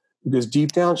because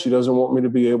deep down, she doesn't want me to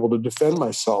be able to defend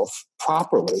myself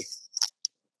properly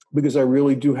because I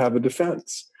really do have a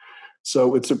defense.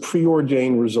 So it's a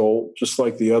preordained result, just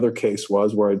like the other case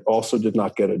was, where I also did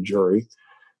not get a jury.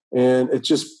 And it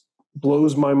just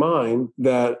blows my mind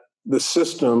that the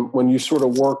system, when you sort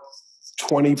of work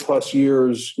 20 plus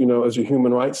years, you know, as a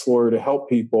human rights lawyer to help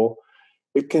people,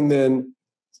 it can then,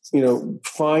 you know,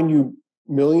 fine you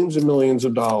millions and millions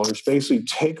of dollars, basically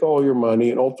take all your money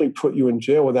and ultimately put you in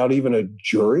jail without even a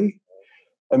jury.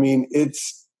 I mean,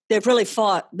 they've really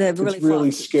fought. They've really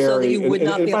fought scary. So that you would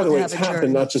not be by able the to way, have it's a jury.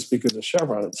 happened not just because of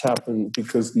Chevron. It's happened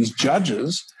because these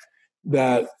judges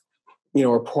that, you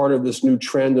know, are part of this new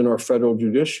trend in our federal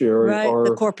judiciary are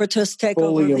the corporatists take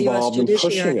fully over the U.S. involved in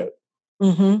judiciary. pushing it.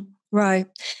 Mm-hmm. Right.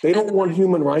 They don't want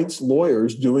human rights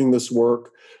lawyers doing this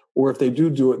work, or if they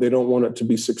do it, they don't want it to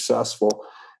be successful.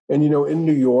 And, you know, in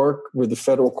New York, where the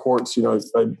federal courts, you know,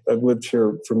 I've lived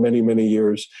here for many, many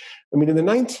years. I mean, in the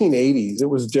 1980s, it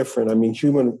was different. I mean,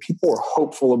 people were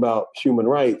hopeful about human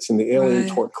rights, and the Alien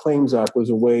Tort Claims Act was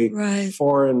a way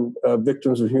foreign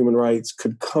victims of human rights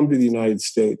could come to the United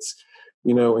States,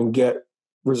 you know, and get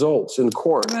results in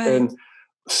court. And,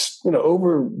 you know,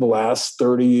 over the last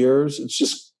 30 years, it's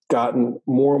just gotten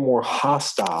more and more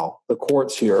hostile, the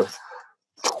courts here,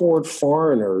 toward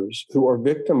foreigners who are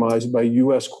victimized by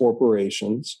U.S.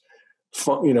 corporations,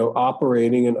 you know,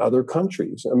 operating in other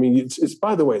countries. I mean, it's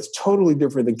by the way, it's totally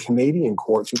different than Canadian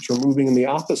courts, which are moving in the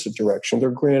opposite direction.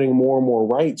 They're granting more and more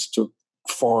rights to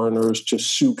foreigners to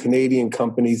sue Canadian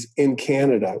companies in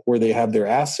Canada where they have their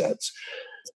assets.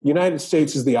 The United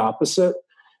States is the opposite,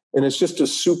 and it's just a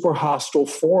super hostile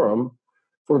forum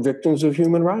for victims of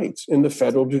human rights in the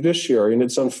federal judiciary. And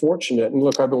it's unfortunate. And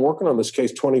look, I've been working on this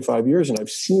case 25 years, and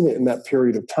I've seen it in that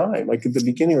period of time. Like at the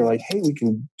beginning, we're like, hey, we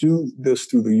can do this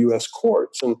through the U.S.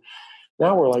 courts. And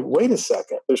now we're like, wait a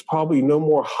second, there's probably no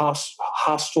more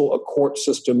hostile a court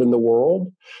system in the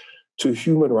world to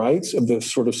human rights of the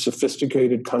sort of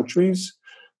sophisticated countries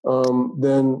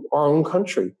than our own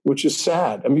country, which is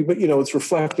sad. I mean, but, you know, it's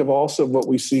reflective also of what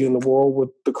we see in the world with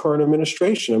the current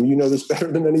administration. I mean, you know this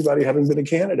better than anybody having been a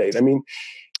candidate. I mean,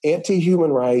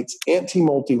 anti-human rights,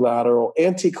 anti-multilateral,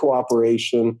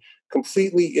 anti-cooperation,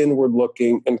 completely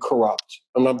inward-looking and corrupt.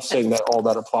 I'm not saying that all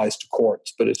that applies to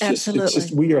courts, but it's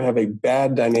just we have a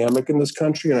bad dynamic in this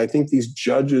country. And I think these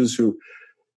judges who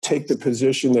take the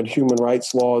position that human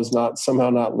rights law is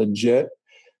somehow not legit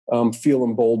feel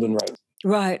emboldened right now.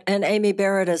 Right. And Amy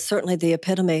Barrett is certainly the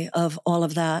epitome of all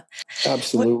of that.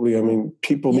 Absolutely. I mean,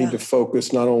 people need to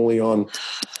focus not only on,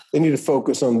 they need to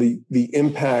focus on the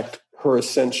impact her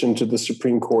ascension to the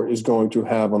Supreme Court is going to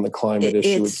have on the climate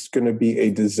issue. It's going to be a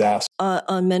disaster.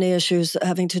 On many issues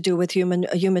having to do with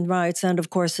human rights. And of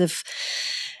course, if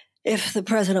the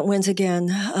president wins again,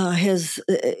 the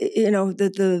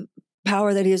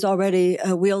power that he has already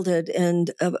wielded in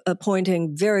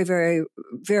appointing very, very,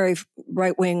 very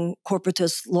right-wing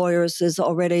corporatist lawyers is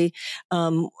already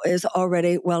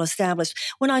well established.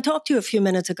 When I talked to you a few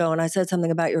minutes ago and I said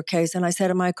something about your case and I said,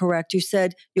 am I correct? You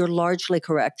said you're largely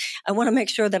correct. I want to make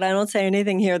sure that I don't say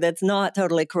anything here that's not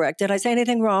totally correct. Did I say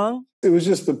anything wrong? It was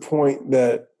just the point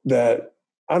that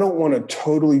I don't want to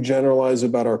totally generalize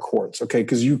about our courts, okay?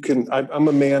 Because I'm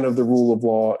a man of the rule of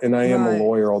law and I am a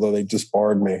lawyer, although they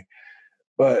disbarred me.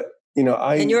 But, you know,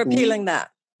 and you're appealing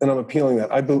that. and I'm appealing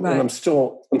that. And I'm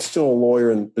still a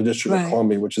lawyer in the District of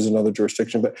Columbia, which is another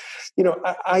jurisdiction. But,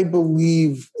 I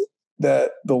believe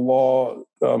that the law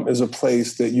is a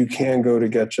place that you can go to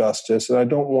get justice. And I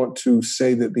don't want to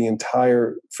say that the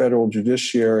entire federal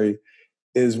judiciary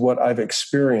is what I've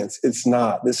experienced. It's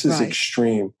not. This is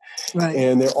extreme. Right.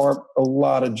 And there are a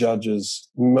lot of judges,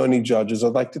 many judges.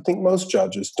 I'd like to think most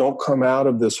judges don't come out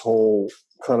of this whole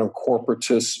kind of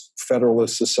corporatist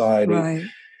federalist society. Right.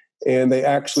 And they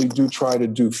actually do try to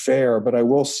do fair. But I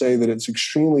will say that it's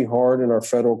extremely hard in our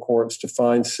federal courts to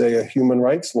find, say, a human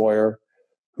rights lawyer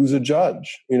who's a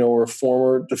judge, or a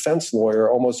former defense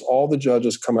lawyer. Almost all the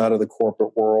judges come out of the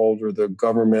corporate world or the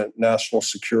government, national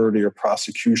security, or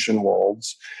prosecution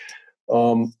worlds.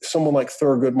 Someone like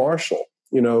Thurgood Marshall,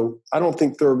 I don't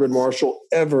think Thurgood Marshall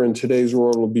ever in today's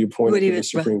world will be appointed to the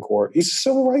Supreme Court. He's a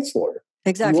civil rights lawyer.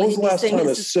 Exactly. When was the last time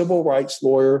a civil rights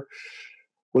lawyer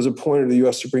was appointed to the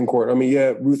U.S. Supreme Court? I mean,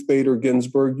 yeah, Ruth Bader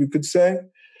Ginsburg, you could say,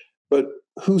 but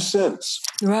who since?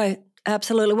 Right.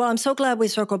 Absolutely. Well, I'm so glad we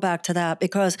circle back to that,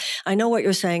 because I know what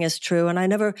you're saying is true, and I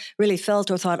never really felt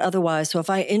or thought otherwise. So if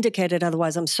I indicated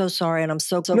otherise, I'm so sorry, and I'm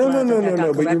so glad that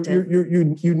got corrected.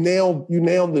 But you nailed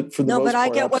it for the most part. No, but I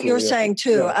get what you're saying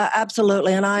too. Yeah.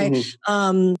 Absolutely. And I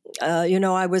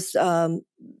was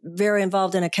very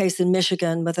involved in a case in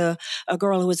Michigan with a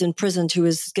girl who was in prison who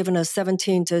was given a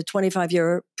 17 to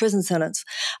 25-year prison sentence.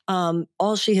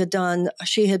 All she had done,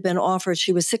 she had been offered,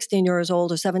 she was 16 years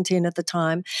old or 17 at the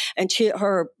time, and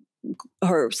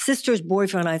her sister's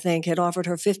boyfriend, I think, had offered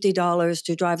her $50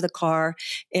 to drive the car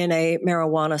in a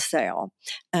marijuana sale.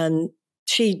 And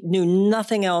she knew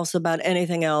nothing else about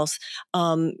anything else.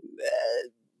 A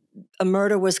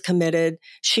murder was committed.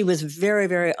 She was very,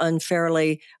 very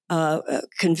unfairly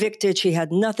convicted. She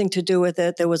had nothing to do with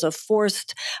it. There was a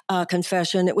forced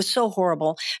confession. It was so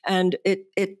horrible. And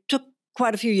it took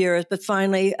quite a few years, but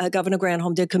finally Governor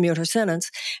Granholm did commute her sentence.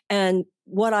 And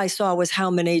what I saw was how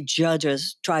many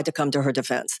judges tried to come to her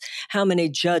defense, how many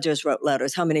judges wrote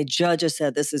letters, how many judges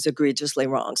said this is egregiously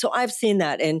wrong. So I've seen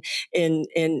that in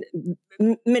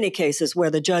many cases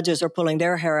where the judges are pulling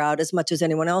their hair out as much as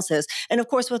anyone else is. And of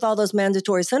course, with all those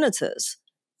mandatory sentences,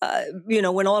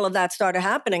 when all of that started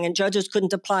happening and judges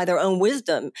couldn't apply their own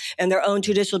wisdom and their own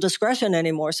judicial discretion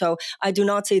anymore. So I do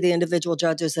not see the individual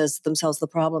judges as themselves the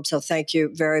problem. So thank you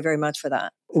very, very much for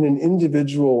that. In an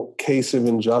individual case of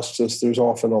injustice, there's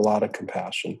often a lot of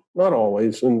compassion. Not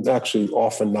always, and actually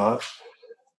often not.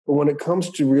 But when it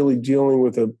comes to really dealing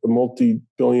with a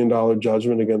multi-billion-dollar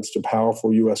judgment against a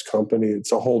powerful U.S. company,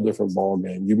 it's a whole different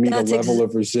ballgame. You meet a level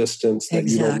of resistance that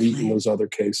you don't meet in those other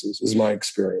cases, is my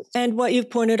experience. And what you've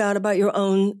pointed out about your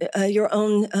own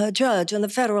judge and the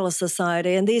Federalist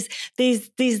Society, and these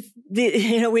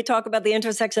we talk about the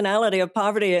intersectionality of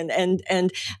poverty and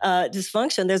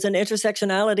dysfunction. There's an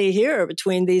intersectionality here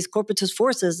between these corporatist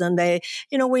forces, and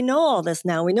we know all this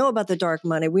now. We know about the dark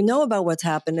money. We know about what's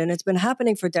happened, and it's been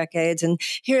happening for decades. And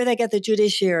here they get the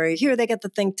judiciary, here they get the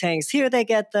think tanks, here they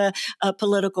get the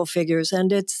political figures.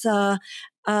 And it's,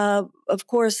 of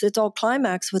course, it's all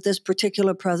climax with this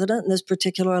particular president and this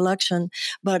particular election.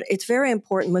 But it's very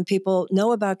important when people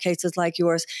know about cases like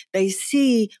yours, they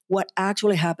see what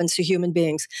actually happens to human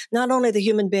beings. Not only the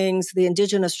human beings, the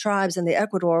indigenous tribes in the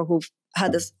Ecuador who've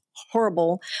had this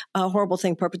horrible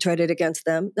thing perpetrated against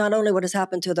them, not only what has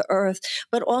happened to the earth,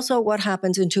 but also what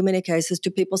happens in too many cases to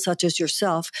people such as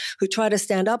yourself who try to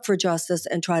stand up for justice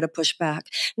and try to push back.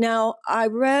 Now, I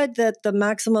read that the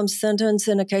maximum sentence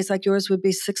in a case like yours would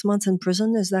be 6 months in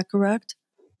prison. Is that correct?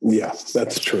 Yeah,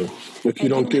 that's true. If you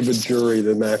don't give a jury,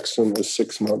 the maximum is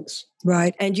 6 months.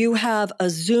 Right. And you have a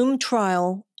Zoom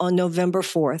trial on November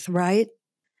 4th, right?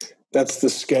 That's the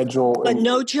schedule. But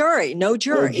no jury,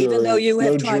 even though you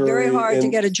have tried very hard to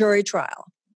get a jury trial.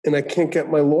 And I can't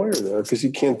get my lawyer there because he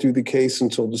can't do the case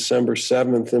until December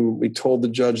 7th. And we told the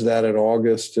judge that in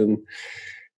August. And,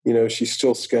 she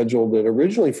still scheduled it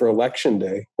originally for Election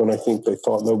Day when I think they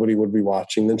thought nobody would be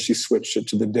watching. Then she switched it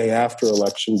to the day after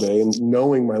Election Day. And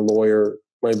knowing my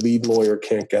lead lawyer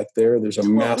can't get there, there's a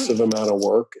massive amount of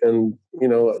work. And,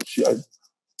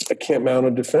 I can't mount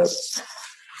a defense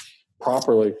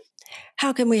properly.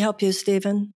 How can we help you,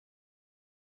 Steven?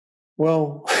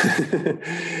 Well,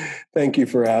 thank you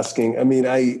for asking. I mean,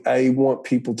 I want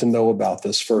people to know about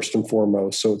this first and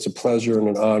foremost. So it's a pleasure and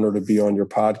an honor to be on your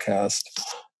podcast.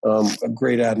 A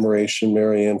great admiration,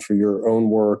 Marianne, for your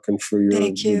own work and for your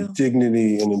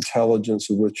dignity and intelligence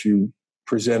with which you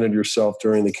presented yourself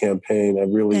during the campaign. I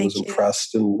really was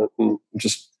impressed and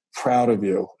just proud of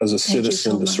you as a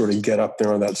citizen to sort of get up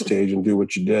there on that stage and do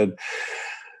what you did.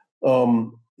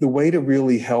 the way to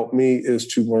really help me is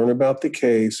to learn about the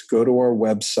case, go to our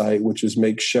website, which is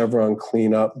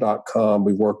makechevroncleanup.com.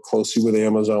 We work closely with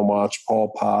Amazon Watch,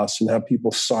 Paul Pass, and have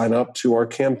people sign up to our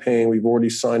campaign. We've already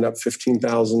signed up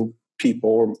 15,000 people,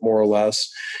 or more or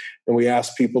less. And we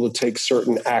ask people to take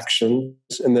certain actions.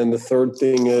 And then the third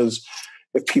thing is,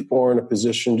 if people are in a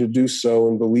position to do so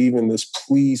and believe in this,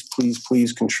 please, please,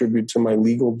 please contribute to my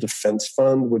legal defense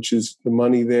fund, which is the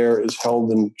money there is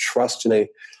held in trust in a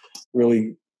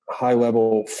really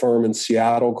high-level firm in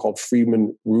Seattle called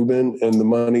Friedman Rubin, and the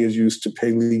money is used to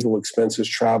pay legal expenses,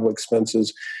 travel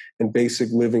expenses, and basic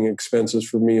living expenses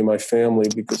for me and my family,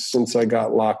 because since I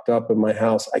got locked up in my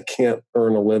house, I can't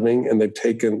earn a living, and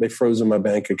they've frozen my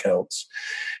bank accounts.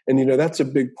 And, that's a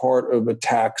big part of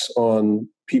attacks on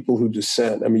people who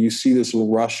dissent. I mean, you see this in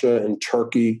Russia and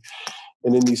Turkey,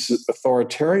 and in these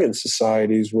authoritarian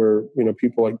societies where,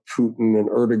 people like Putin and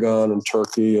Erdogan and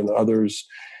Turkey and others,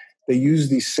 they use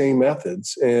these same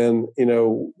methods. And,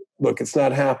 look, it's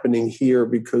not happening here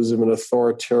because of an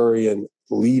authoritarian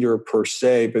leader per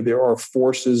se, but there are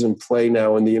forces in play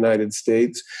now in the United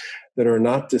States that are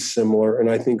not dissimilar, and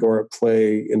I think are at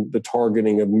play in the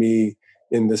targeting of me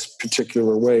in this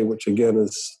particular way, which again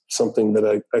is something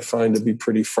that I find to be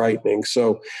pretty frightening.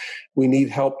 So we need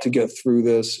help to get through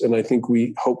this. And I think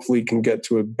we hopefully can get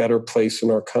to a better place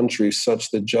in our country such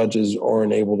that judges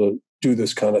aren't able to do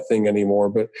this kind of thing anymore.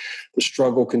 But the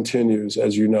struggle continues,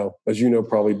 as you know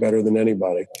probably better than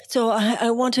anybody. So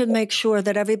I want to make sure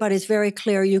that everybody's very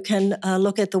clear. You can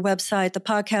look at the website. The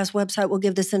podcast website will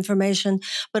give this information,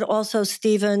 but also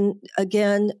Steven,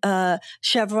 again,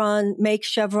 Chevron,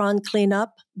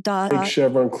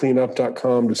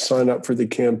 makechevroncleanup.com to sign up for the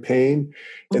campaign.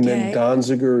 And then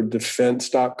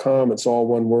donzigerdefense.com. It's all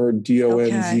one word,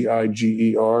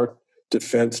 DONZIGER.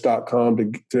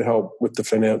 defense.com to help with the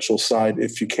financial side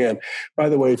if you can. By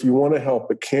the way, if you want to help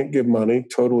but can't give money,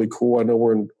 totally cool. I know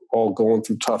we're all going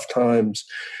through tough times.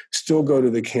 Still go to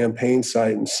the campaign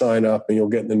site and sign up, and you'll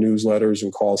get the newsletters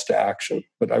and calls to action.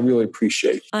 But I really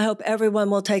appreciate it. I hope everyone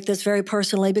will take this very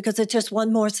personally, because it's just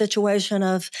one more situation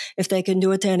of, if they can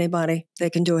do it to anybody, they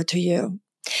can do it to you.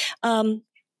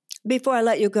 Before I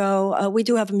let you go, we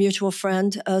do have a mutual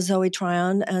friend, Zoe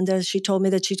Tryon, and she told me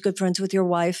that she's good friends with your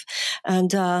wife.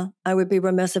 And I would be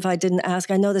remiss if I didn't ask.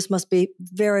 I know this must be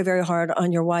very, very hard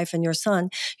on your wife and your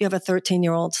son. You have a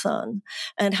 13-year-old son.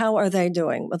 And how are they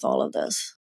doing with all of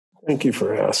this? Thank you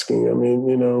for asking. I mean,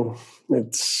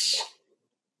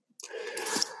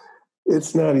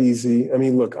 it's not easy. I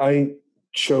mean, look, I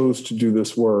chose to do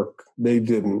this work. They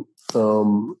didn't.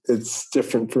 It's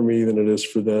different for me than it is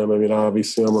for them. I mean,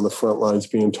 obviously I'm on the front lines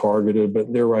being targeted,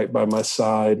 but they're right by my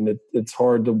side, and it's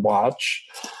hard to watch.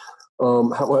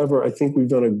 However, I think we've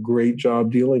done a great job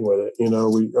dealing with it.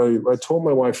 I told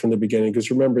my wife from the beginning,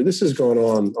 because remember, this has gone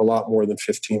on a lot more than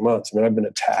 15 months. I mean, I've been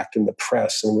attacked in the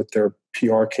press and with their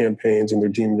PR campaigns and their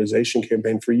demonization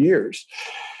campaign for years.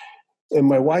 And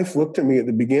my wife looked at me at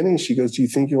the beginning. She goes, "Do you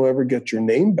think you'll ever get your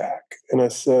name back?" And I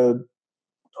said,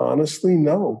 "Honestly,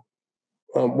 no."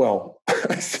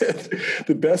 I said,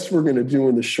 the best we're going to do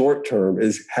in the short term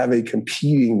is have a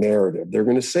competing narrative. They're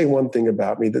going to say one thing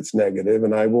about me that's negative,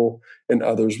 and and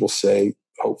others will say,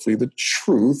 hopefully, the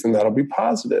truth, and that'll be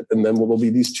positive. And then there'll be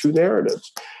these two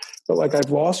narratives. But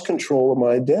I've lost control of my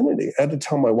identity. I had to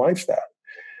tell my wife that,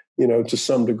 to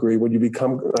some degree. When you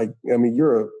become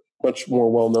you're a much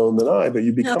more well-known than I, but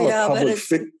you become a public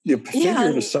figure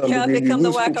to some degree. You become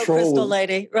the wacko crystal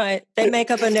lady, right? They make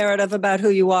up a narrative about who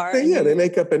you are. They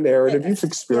make up a narrative. You've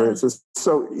experienced this.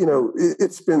 So,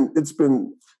 it's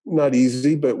been not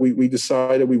easy, but we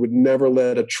decided we would never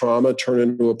let a trauma turn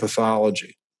into a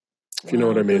pathology. If you know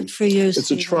what I mean. Good for you, it's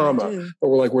a trauma. And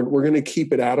we're going to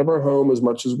keep it out of our home as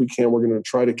much as we can. We're going to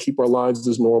try to keep our lives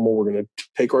as normal. We're going to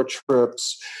take our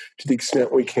trips to the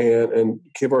extent we can and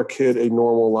give our kid a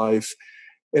normal life.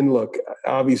 And look,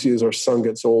 obviously, as our son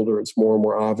gets older, it's more and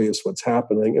more obvious what's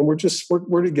happening. And we're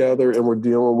together and we're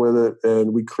dealing with it.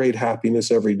 And we create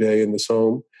happiness every day in this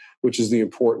home, which is the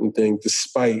important thing,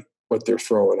 despite what they're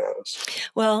throwing at us.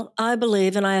 Well, I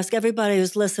believe, and I ask everybody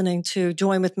who's listening to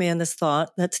join with me in this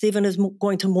thought, that Steven is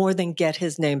going to more than get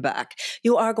his name back.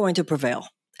 You are going to prevail.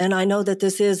 And I know that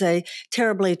this is a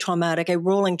terribly traumatic, a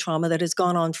rolling trauma that has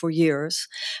gone on for years.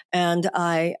 And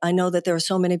I know that there are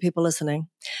so many people listening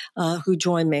who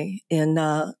join me in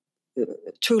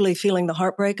truly feeling the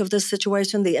heartbreak of this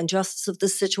situation, the injustice of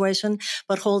this situation,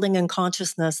 but holding in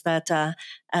consciousness that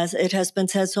As it has been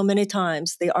said so many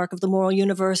times, the arc of the moral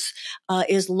universe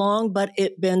is long, but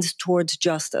it bends towards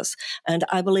justice. And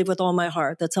I believe with all my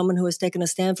heart that someone who has taken a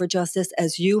stand for justice,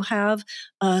 as you have,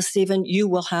 Stephen, you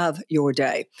will have your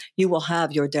day. You will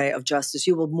have your day of justice.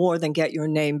 You will more than get your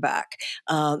name back.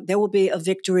 There will be a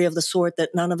victory of the sort that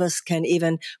none of us can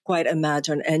even quite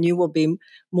imagine. And you will be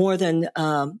more than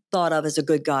thought of as a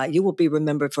good guy. You will be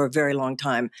remembered for a very long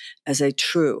time as a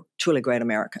truly great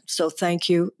American. So thank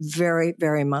you very,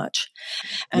 very much.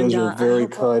 And, those are very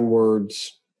kind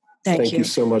words. Thank you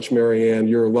so much, Marianne.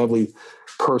 You're a lovely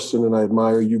person, and I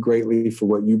admire you greatly for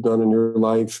what you've done in your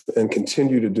life and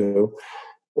continue to do.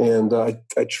 And I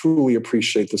truly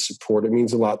appreciate the support. It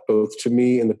means a lot both to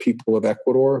me and the people of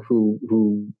Ecuador who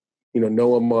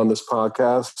know I'm on this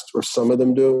podcast, or some of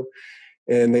them do,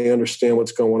 and they understand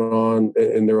what's going on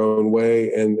in their own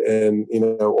way. And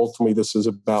ultimately, this is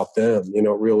about them. It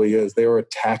really is. They are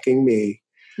attacking me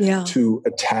to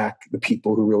attack the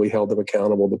people who really held them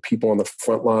accountable, the people on the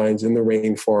front lines in the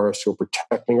rainforest who are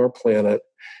protecting our planet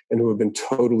and who have been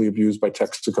totally abused by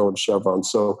Texaco and Chevron.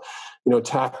 So, an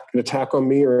attack on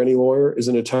me or any lawyer is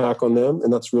an attack on them,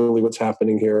 and that's really what's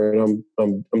happening here. And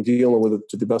I'm dealing with it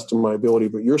to the best of my ability.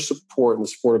 But your support and the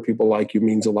support of people like you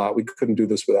means a lot. We couldn't do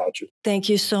this without you. Thank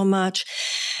you so much.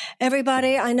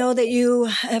 Everybody, I know that you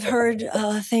have heard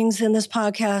things in this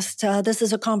podcast. This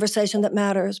is a conversation that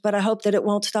matters, but I hope that it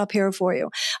won't stop here for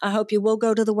you. I hope you will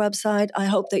go to the website. I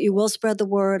hope that you will spread the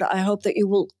word. I hope that you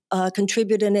will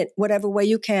contribute in it whatever way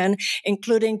you can,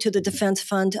 including to the Defense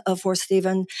Fund for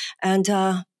Stephen. And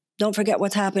don't forget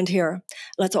what's happened here.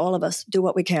 Let's all of us do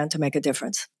what we can to make a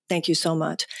difference. Thank you so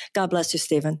much. God bless you,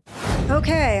 Stephen.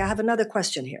 Okay, I have another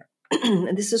question here.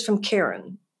 And this is from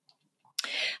Karen.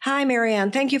 Hi,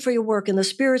 Marianne. Thank you for your work in the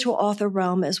spiritual author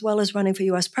realm, as well as running for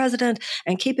U.S. president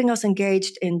and keeping us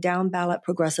engaged in down-ballot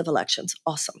progressive elections.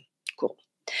 Awesome. Cool.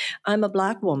 I'm a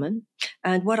Black woman,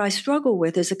 and what I struggle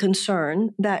with is a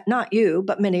concern that not you,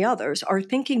 but many others are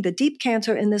thinking the deep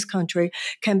cancer in this country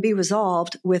can be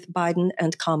resolved with Biden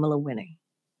and Kamala winning.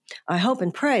 I hope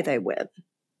and pray they win.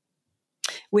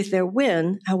 With their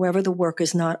win, however, the work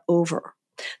is not over.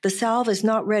 The salve is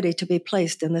not ready to be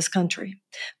placed in this country.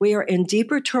 We are in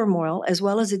deeper turmoil as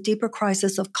well as a deeper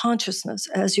crisis of consciousness,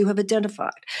 as you have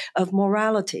identified, of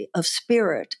morality, of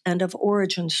spirit, and of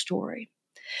origin story.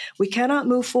 We cannot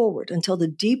move forward until the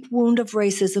deep wound of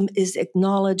racism is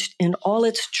acknowledged in all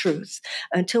its truth,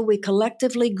 until we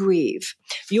collectively grieve.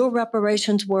 Your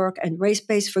reparations work and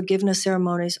race-based forgiveness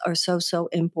ceremonies are so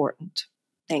important.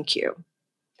 Thank you.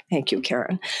 Thank you,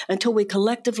 Karen. Until we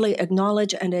collectively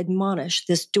acknowledge and admonish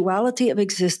this duality of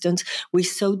existence we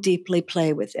so deeply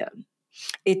play within.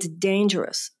 It's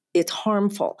dangerous. It's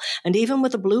harmful. And even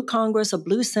with a blue Congress, a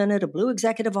blue Senate, a blue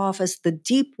executive office, the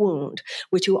deep wound,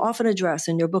 which you often address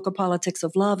in your book of Politics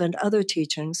of Love and other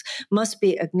teachings, must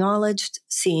be acknowledged,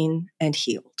 seen, and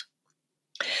healed.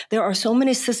 There are so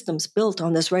many systems built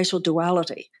on this racial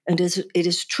duality, and it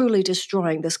is truly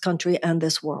destroying this country and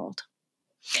this world.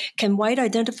 Can white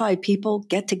identified people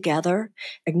get together,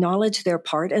 acknowledge their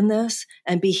part in this,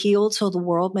 and be healed so the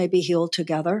world may be healed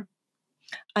together?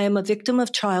 I am a victim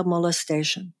of child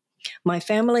molestation. My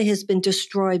family has been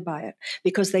destroyed by it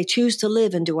because they choose to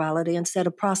live in duality instead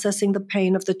of processing the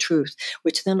pain of the truth,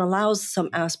 which then allows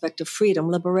some aspect of freedom,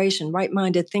 liberation,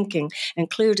 right-minded thinking, and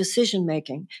clear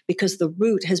decision-making because the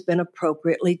root has been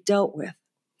appropriately dealt with.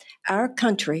 Our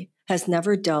country has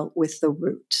never dealt with the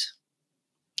root.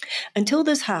 Until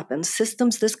this happens,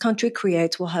 systems this country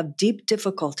creates will have deep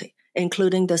difficulty,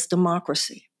 including this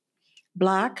democracy.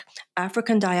 Black,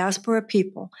 African diaspora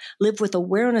people live with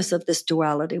awareness of this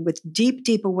duality, with deep,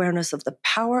 deep awareness of the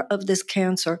power of this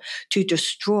cancer to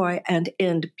destroy and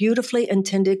end beautifully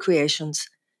intended creations,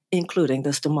 including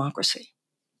this democracy.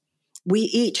 We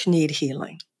each need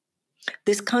healing.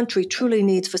 This country truly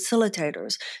needs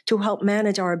facilitators to help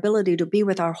manage our ability to be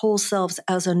with our whole selves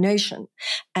as a nation.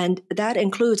 And that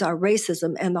includes our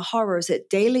racism and the horrors it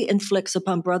daily inflicts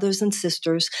upon brothers and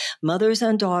sisters, mothers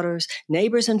and daughters,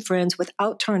 neighbors and friends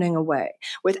without turning away,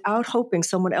 without hoping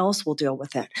someone else will deal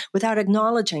with it, without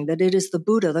acknowledging that it is the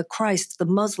Buddha, the Christ, the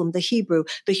Muslim, the Hebrew,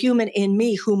 the human in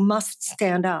me who must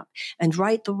stand up and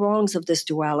right the wrongs of this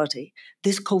duality,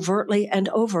 this covertly and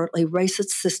overtly racist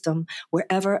system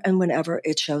wherever and whenever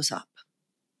it shows up.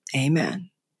 Amen.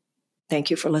 Thank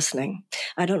you for listening.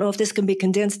 I don't know if this can be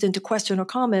condensed into question or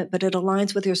comment, but it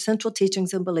aligns with your central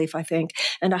teachings and belief, I think.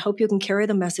 And I hope you can carry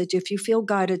the message if you feel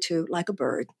guided to, like a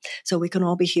bird, so we can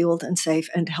all be healed and safe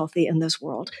and healthy in this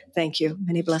world. Thank you.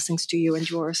 Many blessings to you and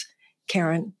yours.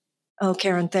 Karen. Oh,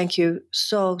 Karen, thank you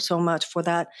so much for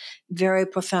that very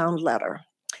profound letter.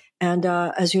 And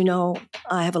as you know,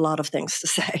 I have a lot of things to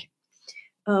say.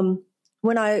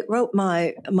 When I wrote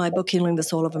my book, Healing the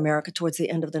Soul of America, towards the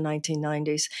end of the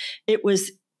 1990s, it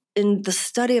was in the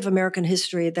study of American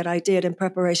history that I did in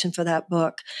preparation for that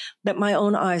book that my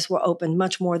own eyes were opened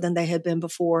much more than they had been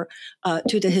before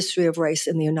to the history of race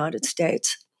in the United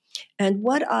States. And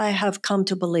what I have come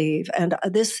to believe, and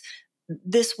this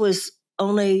was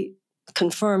only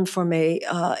confirmed for me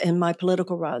in my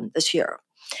political run this year.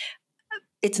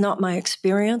 It's not my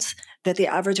experience that the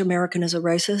average American is a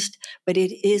racist, but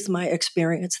it is my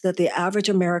experience that the average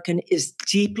American is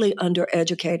deeply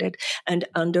undereducated and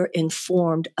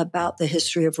underinformed about the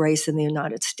history of race in the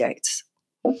United States.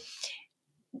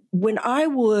 When I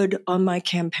would, on my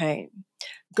campaign,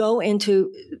 go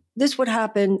into, this would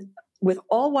happen with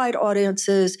all white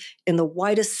audiences in the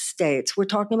whitest states. We're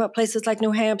talking about places like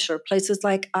New Hampshire, places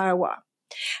like Iowa.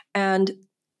 And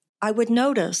I would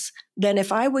notice that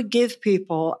if I would give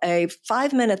people a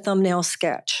 5-minute thumbnail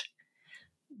sketch,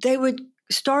 they would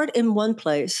start in one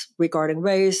place regarding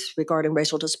race, regarding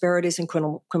racial disparities in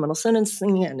criminal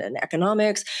sentencing and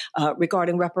economics,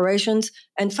 regarding reparations.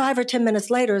 And 5 or 10 minutes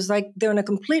later, it's like they're in a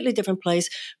completely different place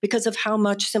because of how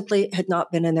much simply had not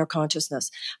been in their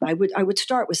consciousness. I would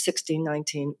start with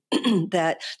 1619,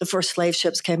 that the first slave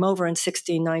ships came over in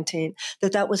 1619,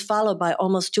 that was followed by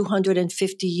almost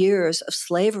 250 years of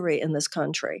slavery in this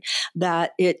country,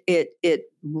 that it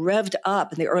revved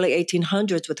up in the early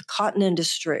 1800s with the cotton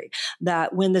industry,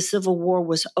 that when the Civil War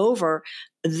was over,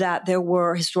 that there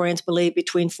were, historians believe,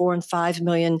 between 4 and 5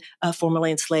 million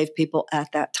formerly enslaved people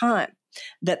at that time.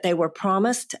 That they were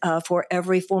promised for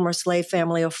every former slave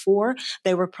family of 4,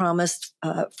 they were promised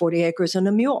 40 acres and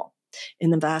a mule. In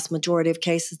the vast majority of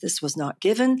cases, this was not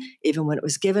given. Even when it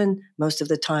was given, most of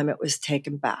the time it was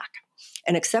taken back.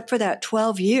 And except for that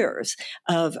 12 years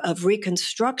of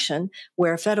Reconstruction,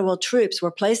 where federal troops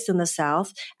were placed in the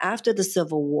South after the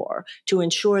Civil War to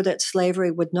ensure that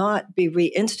slavery would not be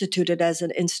reinstituted as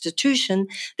an institution,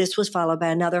 this was followed by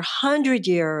another 100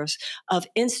 years of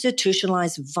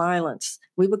institutionalized violence.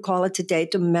 We would call it today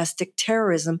domestic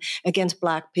terrorism against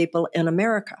Black people in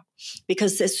America.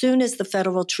 Because as soon as the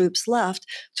federal troops left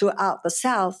throughout the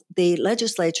South, the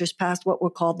legislatures passed what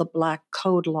were called the Black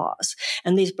Code Laws.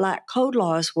 And these Black Code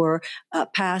Laws were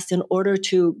passed in order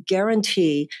to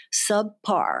guarantee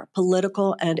subpar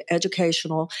political and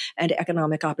educational and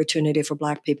economic opportunity for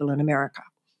Black people in America.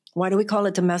 Why do we call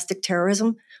it domestic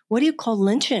terrorism? What do you call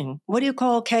lynching? What do you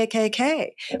call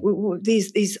KKK?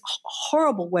 These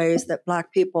horrible ways that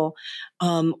Black people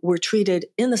were treated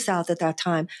in the South at that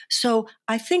time. So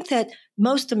I think that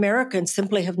most Americans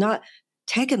simply have not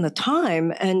taken the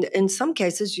time, and in some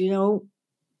cases,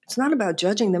 it's not about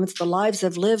judging them, it's the lives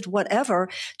they've lived, whatever,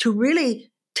 to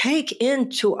really take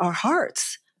into our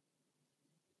hearts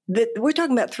that we're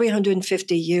talking about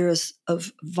 350 years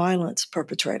of violence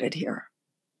perpetrated here.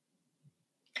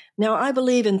 Now, I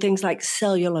believe in things like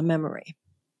cellular memory.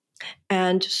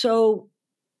 And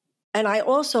I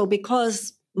also,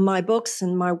 because my books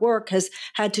and my work has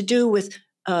had to do with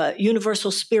universal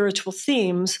spiritual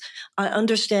themes, I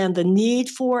understand the need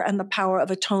for and the power of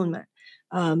atonement.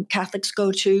 Catholics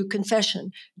go to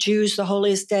confession. Jews, the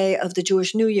holiest day of the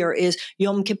Jewish New Year is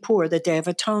Yom Kippur, the Day of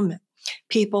Atonement.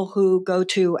 People who go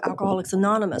to Alcoholics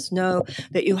Anonymous know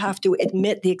that you have to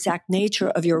admit the exact nature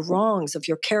of your wrongs, of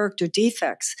your character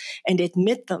defects, and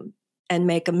admit them and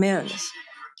make amends.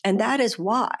 And that is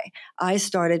why I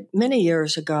started many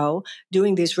years ago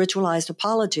doing these ritualized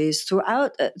apologies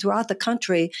throughout the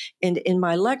country in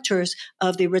my lectures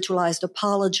of the ritualized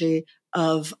apology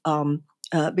of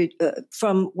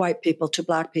from white people to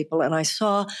Black people. And I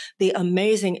saw the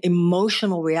amazing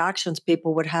emotional reactions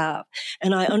people would have.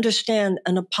 And I understand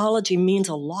an apology means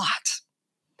a lot.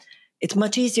 It's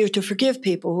much easier to forgive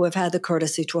people who have had the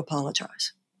courtesy to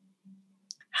apologize.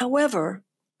 However,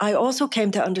 I also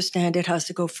came to understand it has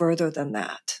to go further than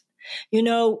that.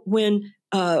 When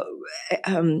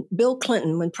Bill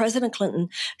Clinton, when President Clinton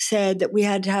said that we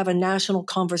had to have a national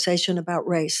conversation about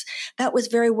race, that was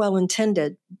very well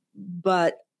intended,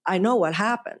 but I know what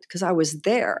happened because I was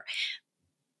there.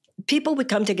 People would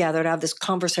come together to have this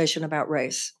conversation about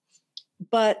race,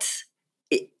 but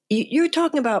you're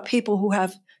talking about people who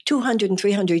have 200 and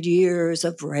 300 years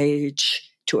of rage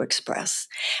to express.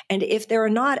 And if there are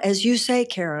not, as you say,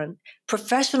 Karen,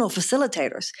 professional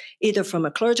facilitators, either from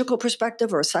a clerical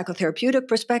perspective or a psychotherapeutic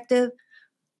perspective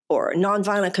or a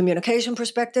nonviolent communication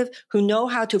perspective, who know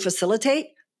how to facilitate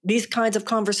these kinds of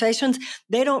conversations,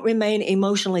 they don't remain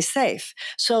emotionally safe.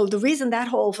 So the reason that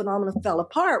whole phenomenon fell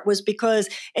apart was because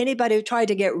anybody who tried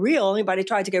to get real, anybody who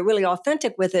tried to get really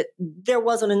authentic with it, there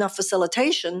wasn't enough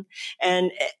facilitation.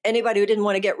 And anybody who didn't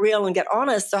want to get real and get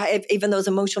honest, so even those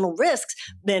emotional risks,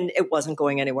 then it wasn't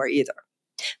going anywhere either.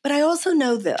 But I also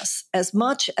know this, as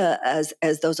much as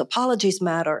those apologies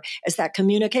matter, as that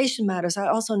communication matters, I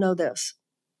also know this.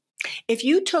 If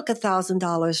you took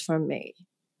 $1,000 from me,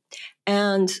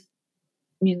 and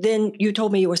then you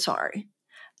told me you were sorry,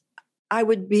 I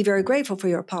would be very grateful for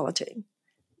your apology,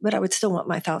 but I would still want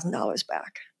my $1,000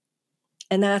 back.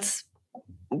 And that's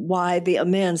why the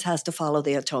amends has to follow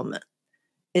the atonement.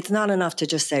 It's not enough to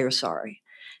just say you're sorry.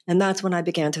 And that's when I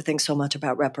began to think so much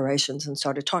about reparations and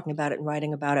started talking about it and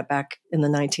writing about it back in the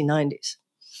 1990s.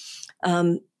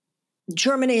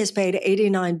 Germany has paid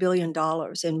 $89 billion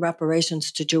in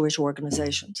reparations to Jewish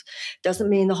organizations. Doesn't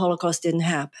mean the Holocaust didn't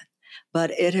happen,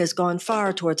 but it has gone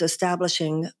far towards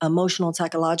establishing emotional and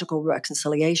psychological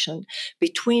reconciliation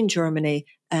between Germany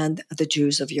and the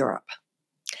Jews of Europe.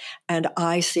 And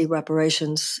I see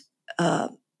reparations the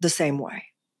same way.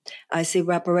 I see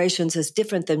reparations as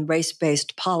different than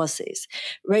race-based policies.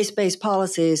 Race-based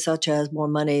policies such as more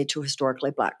money to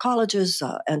historically Black colleges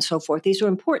and so forth, these are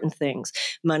important things.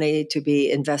 Money to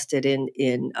be invested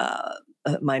in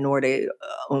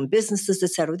minority-owned businesses,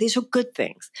 et cetera. These are good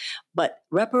things. But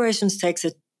reparations takes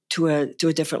it to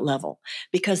a different level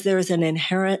because there is an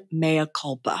inherent mea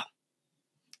culpa.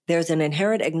 There's an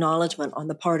inherent acknowledgement on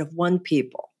the part of one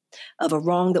people of a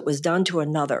wrong that was done to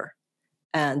another,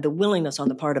 and the willingness on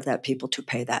the part of that people to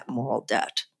pay that moral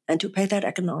debt and to pay that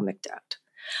economic debt.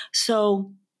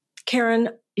 So,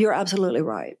 Karen, you're absolutely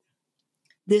right.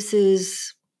 This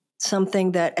is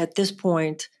something that at this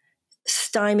point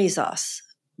stymies us,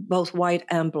 both white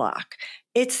and Black.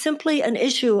 It's simply an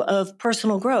issue of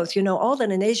personal growth. You know, all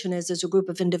that a nation is a group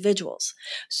of individuals.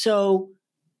 So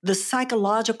the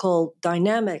psychological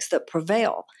dynamics that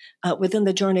prevail within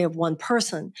the journey of one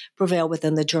person prevail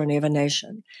within the journey of a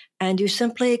nation. And you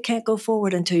simply can't go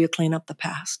forward until you clean up the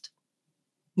past.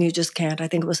 You just can't. I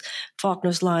think it was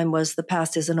Faulkner's line was, the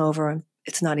past isn't over and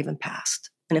it's not even past.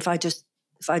 And if I just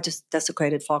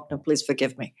desecrated Faulkner, please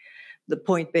forgive me. The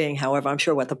point being, however, I'm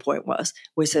sure what the point was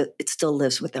that it still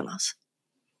lives within us.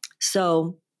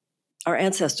 So our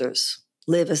ancestors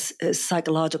live as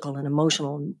psychological and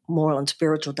emotional and moral and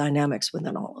spiritual dynamics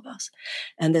within all of us.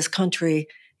 And this country,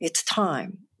 it's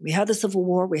time. We had the Civil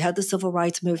War, we had the Civil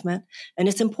Rights Movement, and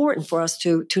it's important for us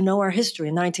to know our history.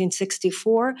 In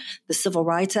 1964, the Civil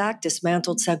Rights Act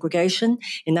dismantled segregation.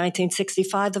 In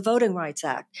 1965, the Voting Rights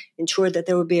Act ensured that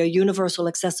there would be a universal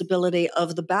accessibility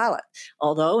of the ballot.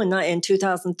 Although in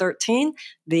 2013,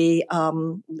 the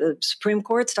Supreme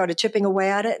Court started chipping away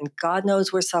at it, and God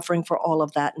knows we're suffering for all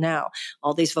of that now,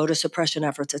 all these voter suppression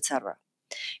efforts, et cetera.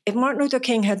 If Martin Luther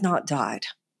King had not died,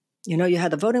 you know, you had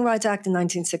the Voting Rights Act in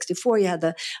 1964. You had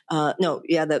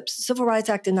the Civil Rights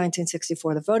Act in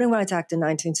 1964, the Voting Rights Act in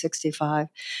 1965,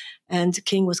 and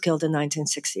King was killed in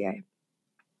 1968.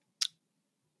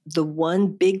 The one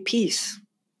big piece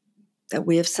that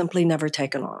we have simply never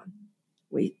taken on.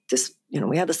 We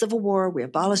had the Civil War. We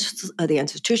abolished the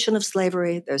institution of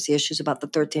slavery. There's the issues about the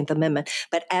 13th Amendment,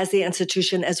 but as the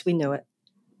institution as we knew it,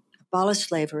 abolished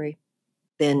slavery,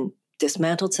 then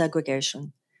dismantled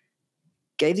segregation,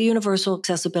 gave the universal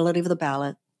accessibility of the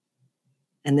ballot,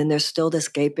 and then there's still this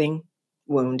gaping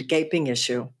wound, gaping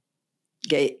issue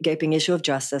of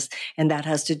justice, and that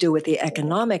has to do with the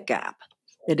economic gap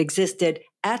that existed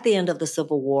at the end of the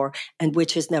Civil War and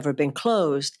which has never been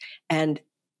closed, and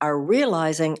are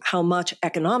realizing how much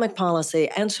economic policy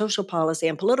and social policy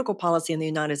and political policy in the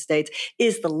United States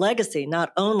is the legacy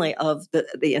not only of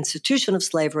the institution of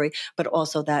slavery, but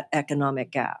also that economic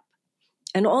gap.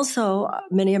 And also,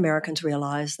 many Americans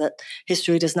realize that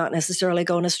history does not necessarily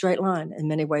go in a straight line. In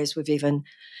many ways, we've even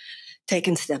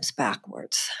taken steps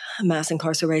backwards. Mass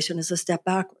incarceration is a step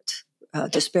backwards.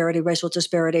 Racial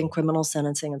disparity in criminal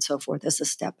sentencing and so forth is a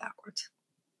step backwards.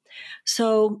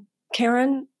 So,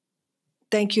 Karen,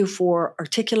 thank you for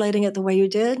articulating it the way you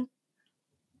did.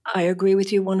 I agree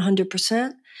with you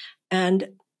 100%. And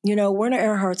you know, Werner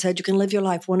Erhard said you can live your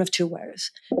life one of two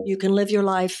ways. You can live your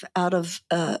life out of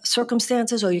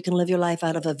circumstances, or you can live your life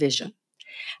out of a vision.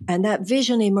 And that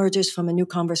vision emerges from a new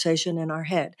conversation in our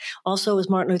head. Also, it was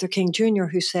Martin Luther King Jr.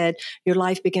 who said, your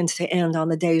life begins to end on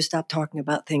the day you stop talking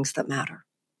about things that matter.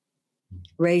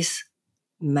 Race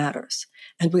matters.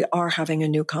 And we are having a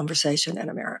new conversation in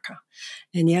America.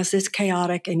 And yes, it's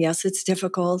chaotic, and yes, it's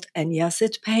difficult, and yes,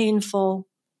 it's painful,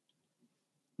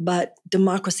 but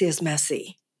democracy is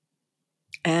messy.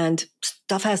 And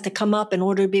stuff has to come up in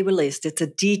order to be released. It's a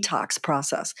detox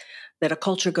process that a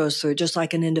culture goes through, just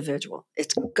like an individual.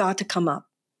 It's got to come up.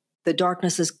 The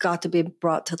darkness has got to be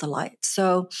brought to the light.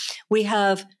 So we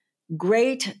have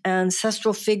great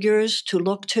ancestral figures to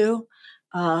look to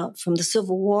from the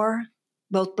Civil War,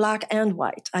 both black and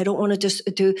white. I don't want to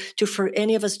just for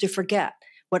any of us to forget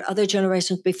what other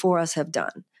generations before us have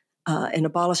done in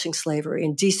abolishing slavery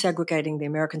and desegregating the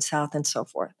American South and so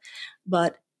forth.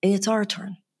 But it's our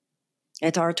turn.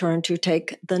 It's our turn to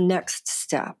take the next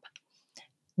step.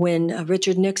 When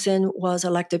Richard Nixon was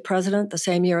elected president, the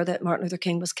same year that Martin Luther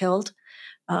King was killed,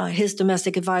 his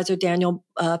domestic advisor, Daniel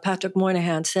Patrick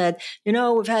Moynihan, said,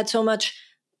 we've had so much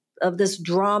of this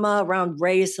drama around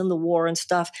race and the war and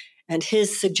stuff. And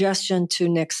his suggestion to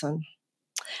Nixon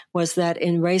was that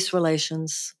in race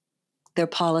relations, their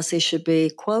policy should be,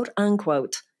 quote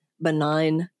unquote,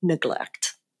 benign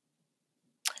neglect.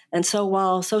 And so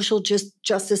while social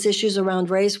justice issues around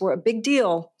race were a big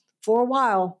deal for a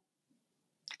while,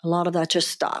 a lot of that just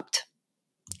stopped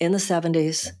in the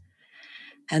 70s.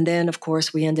 And then, of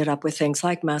course, we ended up with things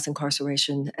like mass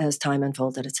incarceration as time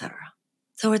unfolded, et cetera.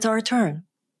 So it's our turn.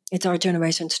 It's our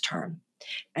generation's turn.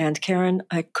 And Karen,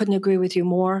 I couldn't agree with you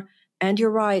more. And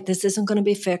you're right, this isn't going to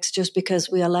be fixed just because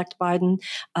we elect Biden.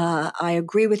 I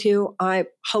agree with you. I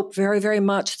hope very, very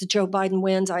much that Joe Biden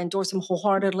wins. I endorse him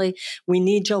wholeheartedly. We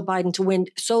need Joe Biden to win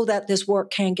so that this work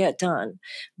can get done.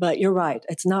 But you're right.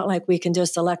 It's not like we can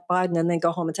just elect Biden and then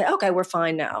go home and say, okay, we're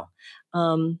fine now.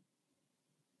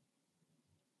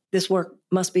 This work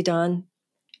must be done.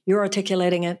 You're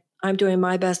articulating it. I'm doing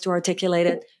my best to articulate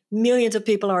it. Millions of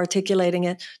people are articulating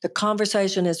it. The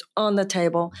conversation is on the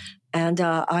table. And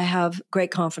I have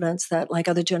great confidence that, like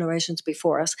other generations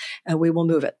before us, we will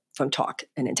move it from talk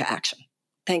and into action.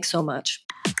 Thanks so much.